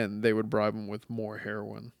 and they would bribe them with more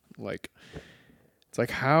heroin. Like, it's like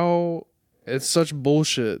how it's such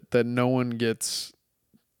bullshit that no one gets.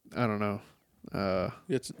 I don't know.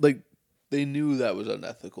 It's like they knew that was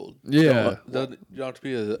unethical. Yeah. You don't have to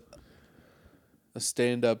be a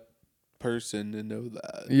stand-up person to know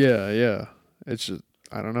that. Yeah. It's just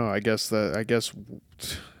I don't know. I guess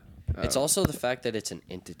It's also the fact that it's an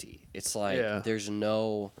entity. It's like Yeah. there's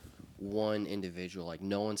no one individual, like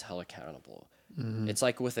no one's held accountable. Mm-hmm. It's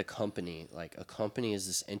like with a company. Like a company is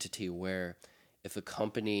this entity where if a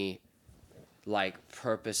company like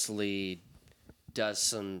purposely does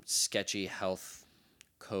some sketchy health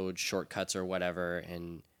code shortcuts or whatever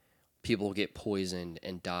and people get poisoned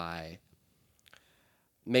and die.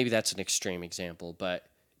 Maybe that's an extreme example, but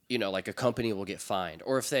you know, like a company will get fined,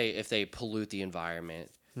 or if they pollute the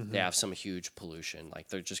environment, they have some huge pollution, like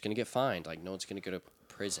they're just going to get fined. Like no one's going to go to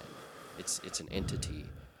prison. It's an entity.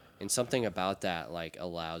 And something about that like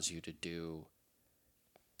allows you to do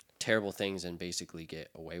terrible things and basically get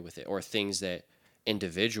away with it, or things that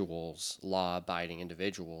individuals, law-abiding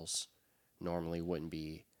individuals, normally wouldn't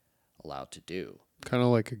be allowed to do. kind of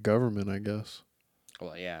like a government, I guess.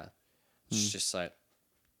 Well, yeah, it's just like,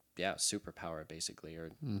 yeah, superpower basically,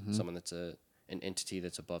 or someone that's an entity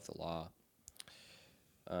that's above the law.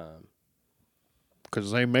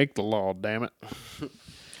 Because they make the law, damn it.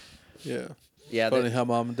 Yeah. Yeah, Funny how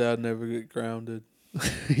mom and dad never get grounded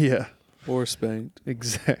Yeah, or spanked.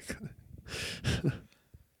 exactly.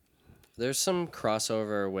 there's some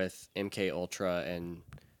crossover with MK Ultra and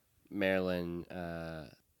Marilyn,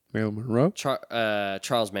 Marilyn Monroe?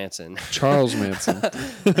 Charles Manson. Charles Manson.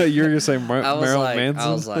 You were going to say I was Marilyn like, Manson?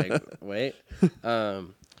 I was like, wait.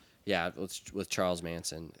 Yeah, with Charles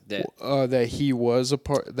Manson. That That he was a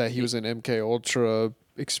part. That he was an MK Ultra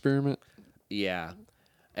experiment. yeah,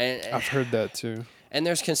 and I've heard that too. and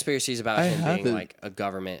there's conspiracies about I him being haven't. like a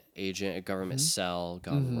government agent, a government cell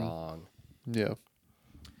gone wrong. Yeah.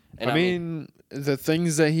 And I mean, the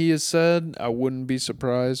things that he has said, I wouldn't be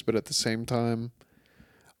surprised, but at the same time,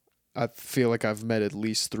 I feel like I've met at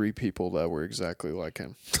least 3 people that were exactly like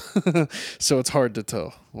him. So it's hard to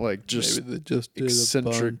tell. Like, just, Maybe they just did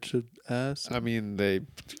eccentric- a bunch of ass. I mean,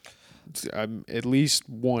 at least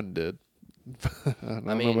one did. I don't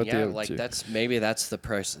know about the other like 2. that's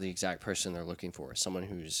the exact person they're looking for. Someone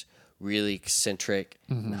who's really eccentric,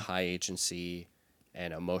 and high agency,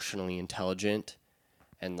 and emotionally intelligent,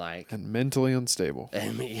 and like And mentally unstable.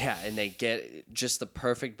 and they get just the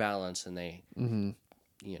perfect balance, and they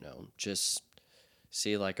you know, just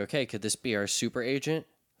see like, okay, could this be our super agent?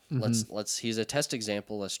 Let's he's a test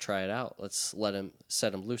example, let's try it out. Let's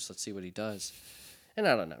set him loose, let's see what he does. And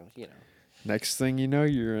I don't know, you know. Next thing you know,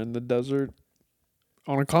 you're in the desert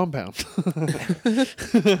on a compound.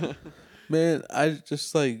 Man, I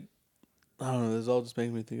just like, I don't know. This all just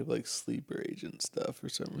making me think of like sleeper agent stuff for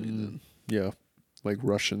some reason. Yeah. Like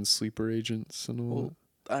Russian sleeper agents and all Well,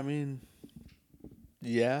 I mean,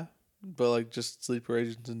 yeah, but like just sleeper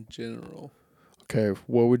agents in general. that. Okay,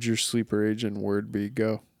 what would your sleeper agent word be?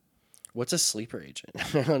 Go. What's a sleeper agent?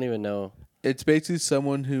 I don't even know. It's basically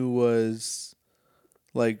someone who was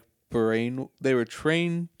like they were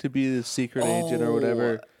trained to be the secret agent or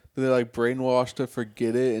whatever. But they're like brainwashed to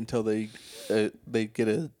forget it until they get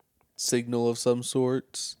a signal of some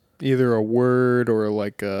sorts. Either a word or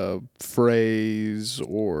like a phrase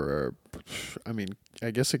or, I mean,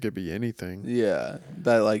 I guess it could be anything. Yeah,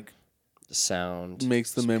 that like The sound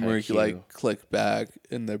makes the some kinda memory cue. like click back,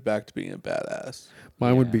 and they're back to being a badass.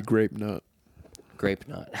 Mine would Yeah. be grape nut. Grape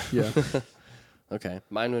nut. Yeah. Okay.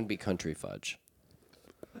 Mine would be country fudge.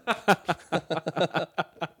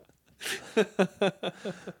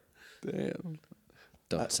 Damn.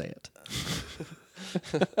 Don't say it.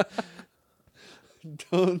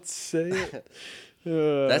 Don't say it.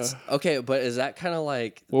 That's okay, but is that kind of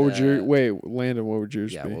like What would your Landon? What would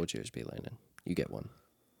yours Yeah, be? what would yours be, Landon? You get one.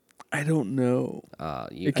 I don't know.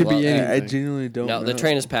 It could be anything. I genuinely don't know. No, the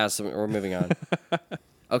train has passed. So we're moving on.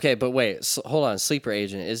 Okay, but wait, hold on. Sleeper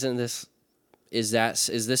agent. Is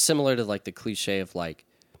this similar to like the cliche of like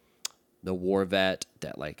the war vet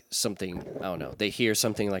that like something, I don't know, they hear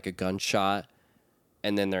something like a gunshot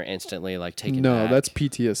and then they're instantly like taken No, back? that's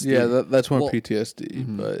PTSD. Yeah, that's more Well-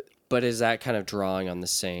 PTSD, But is that kind of drawing on the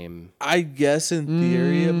same? I guess in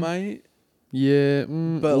theory it might. yeah.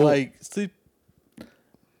 But like sleep,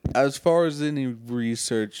 as far as any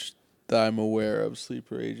research that I'm aware of,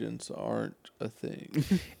 sleeper agents aren't a thing.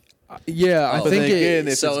 yeah, I Oh, But think then again,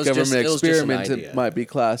 if so it's it was just- government it was just an experiments, idea. it might be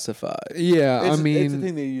classified. yeah, It's I a mean,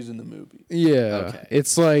 thing they use in the movie. yeah, Okay.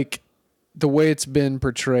 it's like the way it's been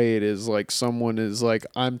portrayed is like someone is like,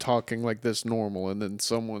 I'm talking like this normal, and then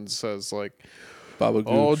someone says like, Baba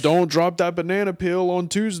oh, Goosh. don't drop that banana peel on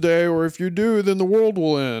Tuesday, or if you do, then the world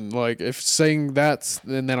will end. Like, if saying that's,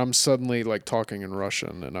 and then I'm suddenly like talking in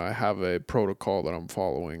Russian, and I have a protocol that I'm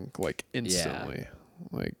following like instantly.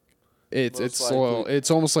 Like, it's likely-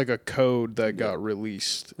 it's almost like a code that got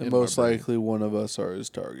released. And in my most brain. likely one of us are his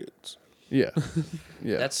targets. Yeah,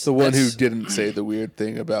 yeah, That's The one who that's- didn't say the weird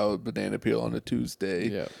thing about banana peel on a Tuesday.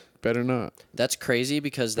 yeah. Better not. That's crazy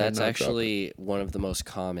because Better that's not drop actually one of the most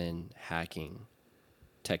common hacking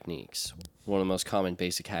techniques. One of the most common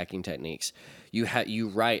basic hacking techniques. You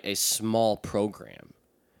write a small program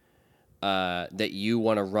that you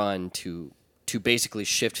want to run to basically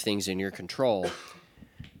shift things in your control.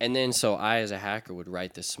 And then so I as a hacker would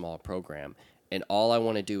write this small program, and all I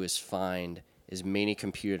want to do is find as many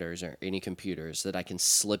computers or any computers that I can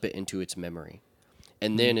slip it into its memory.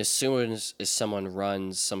 And then as soon as someone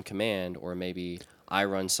runs some command, or maybe I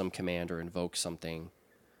run some command or invoke something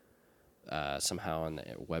somehow in the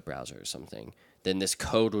web browser or something, then this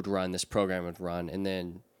code would run, this program would run, and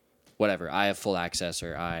then whatever, I have full access,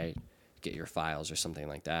 or I get your files or something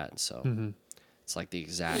like that. And so it's like the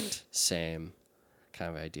exact same kind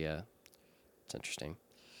of idea. It's interesting.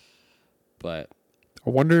 But I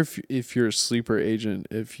wonder if you're a sleeper agent,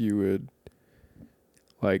 if you would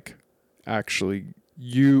like actually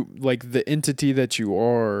like the entity that you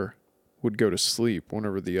are would go to sleep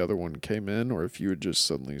whenever the other one came in, or if you would just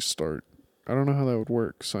suddenly start. I don't know how that would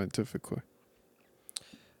work scientifically,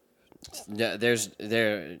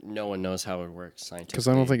 no one knows how it works scientifically. because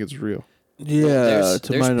I don't think it's real. Yeah, there's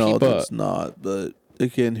to my people- knowledge, it's not. But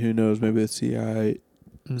again, who knows? Maybe the CIA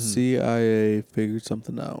CIA figured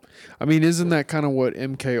something out. I mean, isn't that kind of what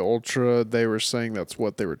MK Ultra? They were saying that's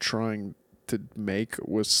what they were trying to make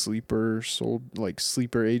was sleeper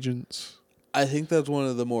agents. I think that's one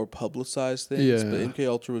of the more publicized things. Yeah. But MK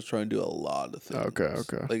Ultra was trying to do a lot of things. Okay.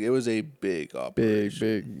 Like it was a big operation.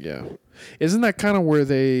 Big, yeah. Isn't that kind of where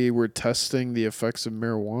they were testing the effects of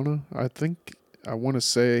marijuana? I want to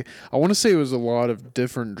say it was a lot of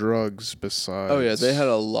different drugs besides. Oh yeah, they had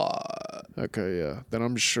a lot. Okay, yeah. Then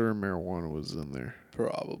I'm sure marijuana was in there.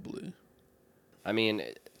 Probably. I mean,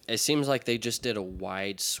 it seems like they just did a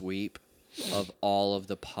wide sweep of all of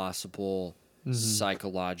the possible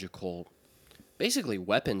psychological, basically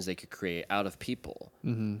weapons they could create out of people,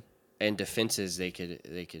 and defenses they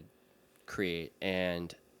could create,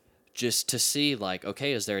 and just to see like,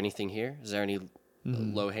 okay, is there anything here? Is there any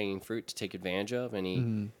low hanging fruit to take advantage of?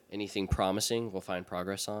 Anything promising we'll find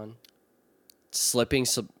progress on? Slipping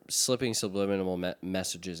subliminal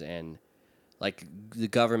messages in. Like the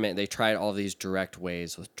government, they tried all these direct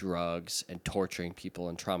ways with drugs and torturing people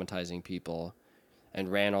and traumatizing people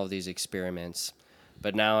and ran all these experiments.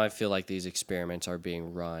 But now I feel like these experiments are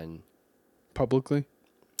being run Publicly?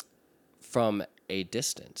 from a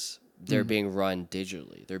distance. They're being run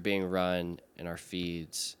digitally. They're being run in our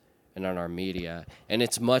feeds and on our media. And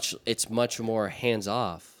it's much more hands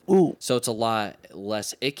off. Ooh. So it's a lot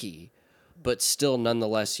less icky. But still,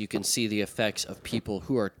 nonetheless, you can see the effects of people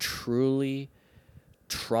who are truly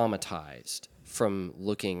traumatized from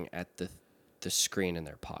looking at the screen in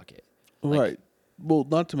their pocket. Right. Well,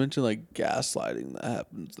 not to mention like gaslighting that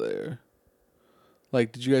happens there.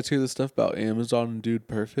 Like, did you guys hear the stuff about Amazon and Dude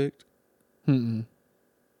Perfect? Mm-mm.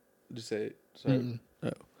 Did you say it? Sorry.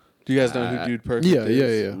 No. Do you guys know who Dude Perfect Yeah,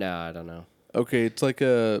 is? yeah. No, I don't know. Okay, it's like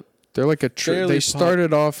a They're like a trick. Fairly They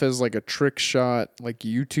started off as like a trick shot, like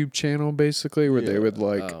YouTube channel, basically, where they would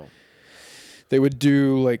they would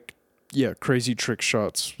do like, crazy trick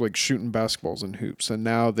shots, like shooting basketballs and hoops, and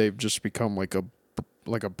now they've just become like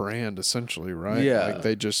a brand essentially, right? Yeah. Like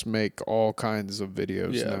they just make all kinds of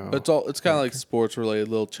videos yeah, now. but it's kind of like sports related,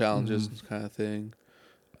 little challenges kind of thing.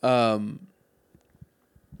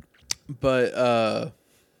 But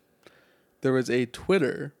there was a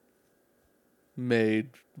Twitter made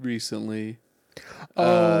recently.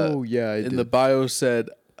 Oh yeah, in the bio said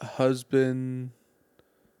husband,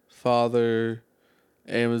 father,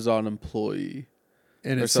 Amazon employee.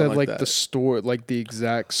 and or it something said like like that. the store, like the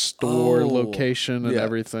exact store Oh, location and yeah.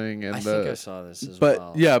 everything, and I the think I saw this as But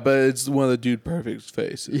well. yeah, but it's one of the Dude Perfect's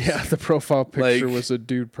faces. yeah, the profile picture Like- was a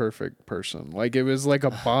Dude Perfect person. Like it was like a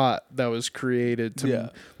bot that was created to Yeah.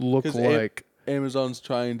 look 'Cause like. Amazon's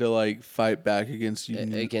trying to like fight back against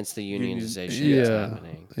Against the unionization Yeah. that's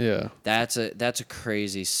happening. Yeah, That's a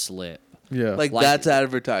crazy slip. yeah, like Like- that's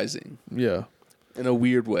advertising yeah. in a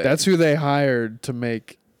weird way. That's who they hired to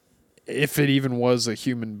make. If it even was a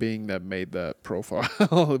human being that made that profile,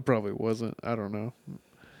 it probably wasn't. I don't know.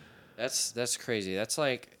 That's crazy. That's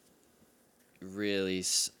like really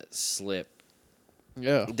slip.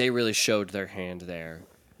 Yeah, They really showed their hand there.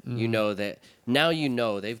 You know that now. You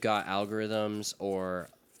know they've got algorithms or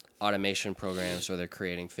automation programs where they're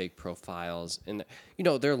creating fake profiles, and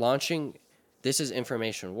they're launching. This is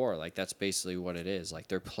information war. Like that's basically what it is. Like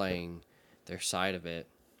they're playing their side of it.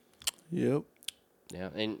 Yep. Yeah,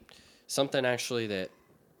 and something actually that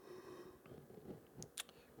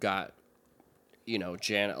got,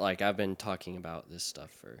 Janet, like I've been talking about this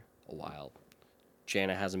stuff for a while.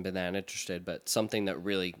 Janet hasn't been that interested, but something that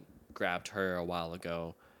really grabbed her a while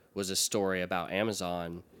ago was a story about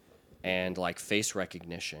Amazon and like face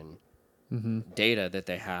recognition data that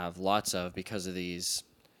they have lots of because of these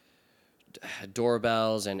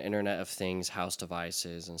doorbells and Internet of Things house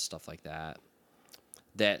devices and stuff like that.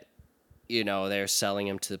 That they're selling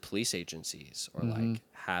them to the police agencies or like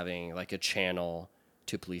having like a channel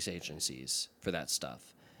to police agencies for that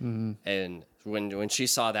stuff. And when she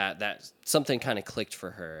saw that something kind of clicked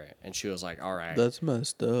for her, and she was like, all right. That's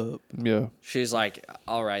messed up. yeah, She's like,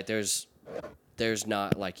 all right, there's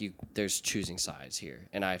not like there's choosing sides here,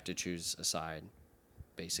 and I have to choose a side,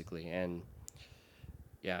 basically. And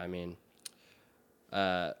yeah, I mean,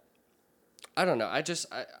 I don't know.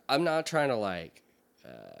 I'm not trying to like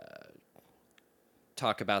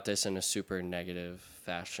talk about this in a super negative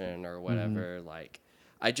fashion or whatever. Like,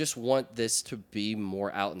 I just want this to be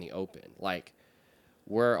more out in the open. Like,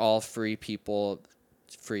 we're all free people,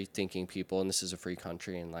 free thinking people, and this is a free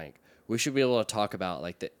country, and like we should be able to talk about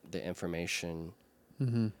like the information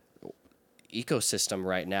ecosystem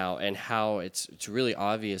right now and how it's really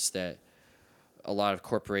obvious that a lot of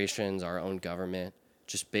corporations, our own government,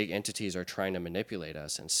 just big entities are trying to manipulate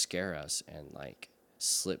us and scare us and like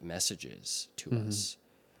slip messages to us.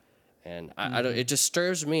 And I don't, it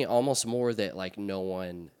disturbs me almost more that like no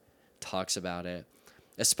one talks about it,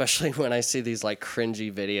 especially when I see these like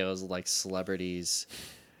cringy videos like celebrities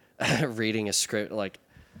reading a script. Like,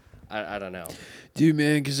 I don't know. Dude,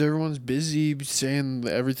 man, because everyone's busy saying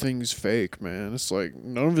that everything's fake, man. It's like,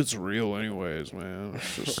 none of it's real anyways, man.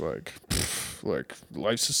 It's just like, like,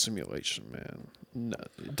 life's a simulation, man. No,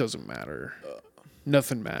 it doesn't matter.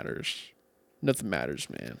 Nothing matters. Nothing matters,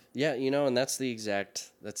 man. Yeah, you know, and that's the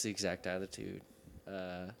exact attitude.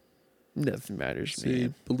 Nothing matters, See,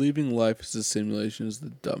 man. believing life is a simulation is the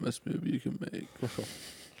dumbest move you can make.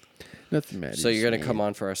 Nothing matters. So you're gonna man. come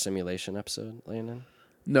on for our simulation episode, Landon?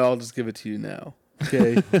 No, I'll just give it to you now.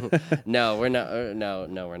 Okay. No, we're not.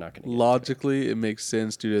 No, we're not gonna. Logically, it makes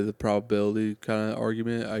sense due to the probability kind of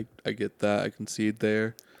argument. I get that. I concede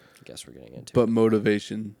there. I guess we're getting into. But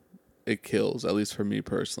motivation, it kills, at least for me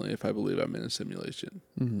personally, if I believe I'm in a simulation.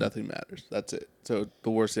 Nothing matters. That's it. So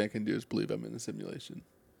the worst thing I can do is believe I'm in a simulation.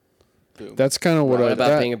 Boom. That's kind of What what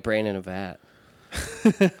about being a brain in a vat?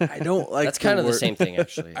 I don't like That's kind of the same thing,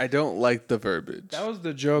 actually. I don't like the verbiage. That was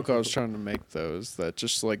the joke I was trying to make, though, is that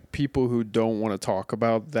just like people who don't want to talk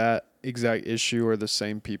about that exact issue are the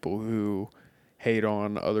same people who hate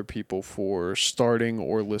on other people for starting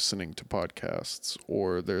or listening to podcasts,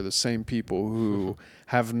 or they're the same people who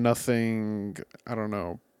have nothing, I don't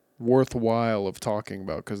know, worthwhile of talking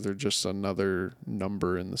about because they're just another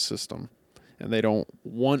number in the system and they don't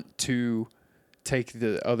want to take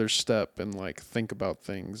the other step and like think about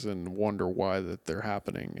things and wonder why that they're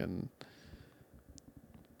happening, and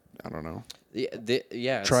I don't know.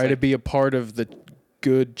 Yeah. Try to be a part of the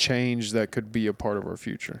good change that could be a part of our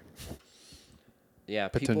future. Yeah,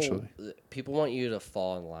 potentially. People want you to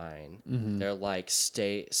fall in line. Mm-hmm. They're like,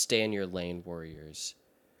 stay in your lane, warriors.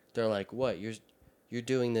 They're like, what? You're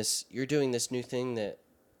doing this new thing that,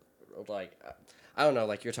 like, I don't know.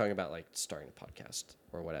 Like you're talking about like starting a podcast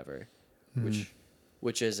or whatever,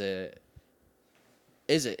 which is a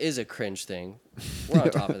cringe thing. We're on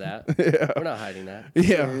top of that. Yeah. We're not hiding that.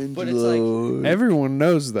 Yeah, But it's like everyone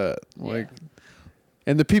knows that. Like, Yeah.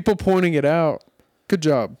 and the people pointing it out. Good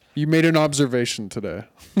job. You made an observation today.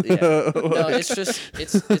 Yeah. No, it's just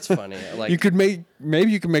it's funny. Like You could maybe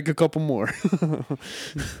you can make a couple more.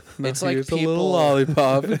 it's like Here's people. a little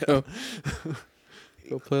lollipop.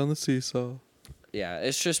 Go play on the seesaw. Yeah,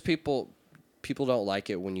 it's just people don't like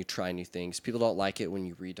it when you try new things. People don't like it when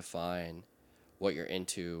you redefine what you're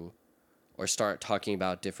into or start talking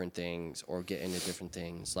about different things or get into different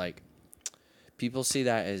things. Like people see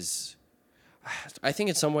that as I think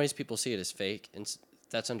in some ways people see it as fake, and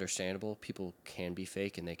that's understandable. People can be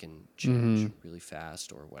fake and they can change really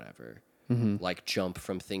fast or whatever. Like jump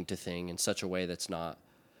from thing to thing in such a way that's not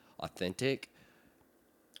authentic.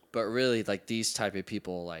 But really like these type of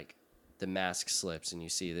people, like the mask slips and you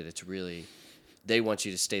see that it's really, they want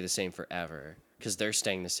you to stay the same forever because they're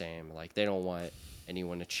staying the same. Like they don't want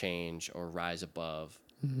anyone to change or rise above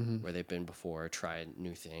where they've been before, try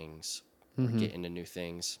new things or get into new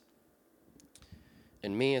things.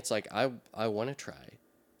 And me, it's like I want to try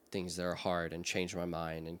things that are hard and change my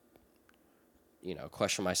mind and, you know,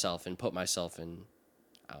 question myself and put myself in,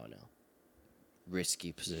 I don't know,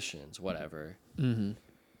 risky positions, whatever. Yeah.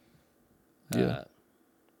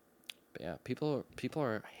 But yeah, people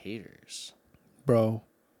are haters. Bro,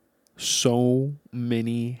 so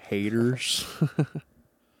many haters.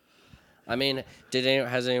 I mean,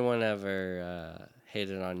 has anyone ever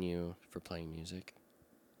hated on you for playing music?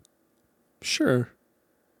 Sure.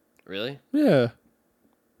 Really? Yeah.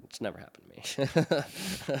 It's never happened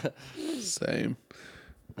to me. Same.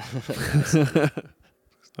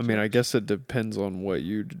 I mean, I guess it depends on what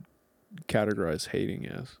you'd categorize hating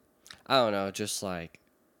as. I don't know, just like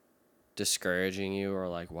discouraging you or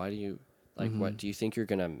like why do you like what do you think you're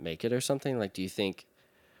gonna make it or something? Like do you think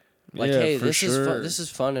like Yeah, hey for this sure. is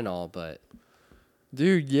fun and all, but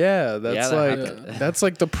Dude, yeah, that's that like happened. that's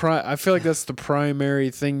like I feel like that's the primary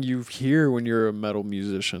thing you hear when you're a metal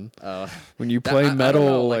musician. When you play I metal,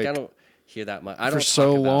 don't know, like I don't hear that much. I don't for talk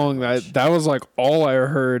so about it long much. that was like all I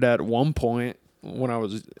heard at one point when I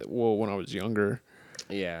was younger,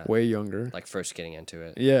 yeah, way younger. like first getting into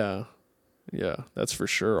it. Yeah, that's for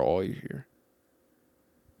sure all you hear.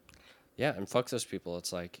 Yeah, and fuck those people.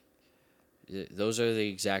 It's like those are the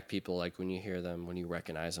exact people. Like when you hear them, when you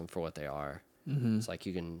recognize them for what they are, it's like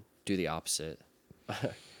you can do the opposite,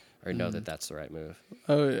 or know that that's the right move.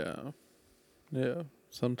 Oh yeah, yeah.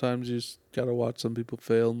 Sometimes you just gotta watch some people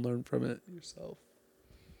fail and learn from it yourself.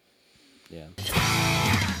 Yeah.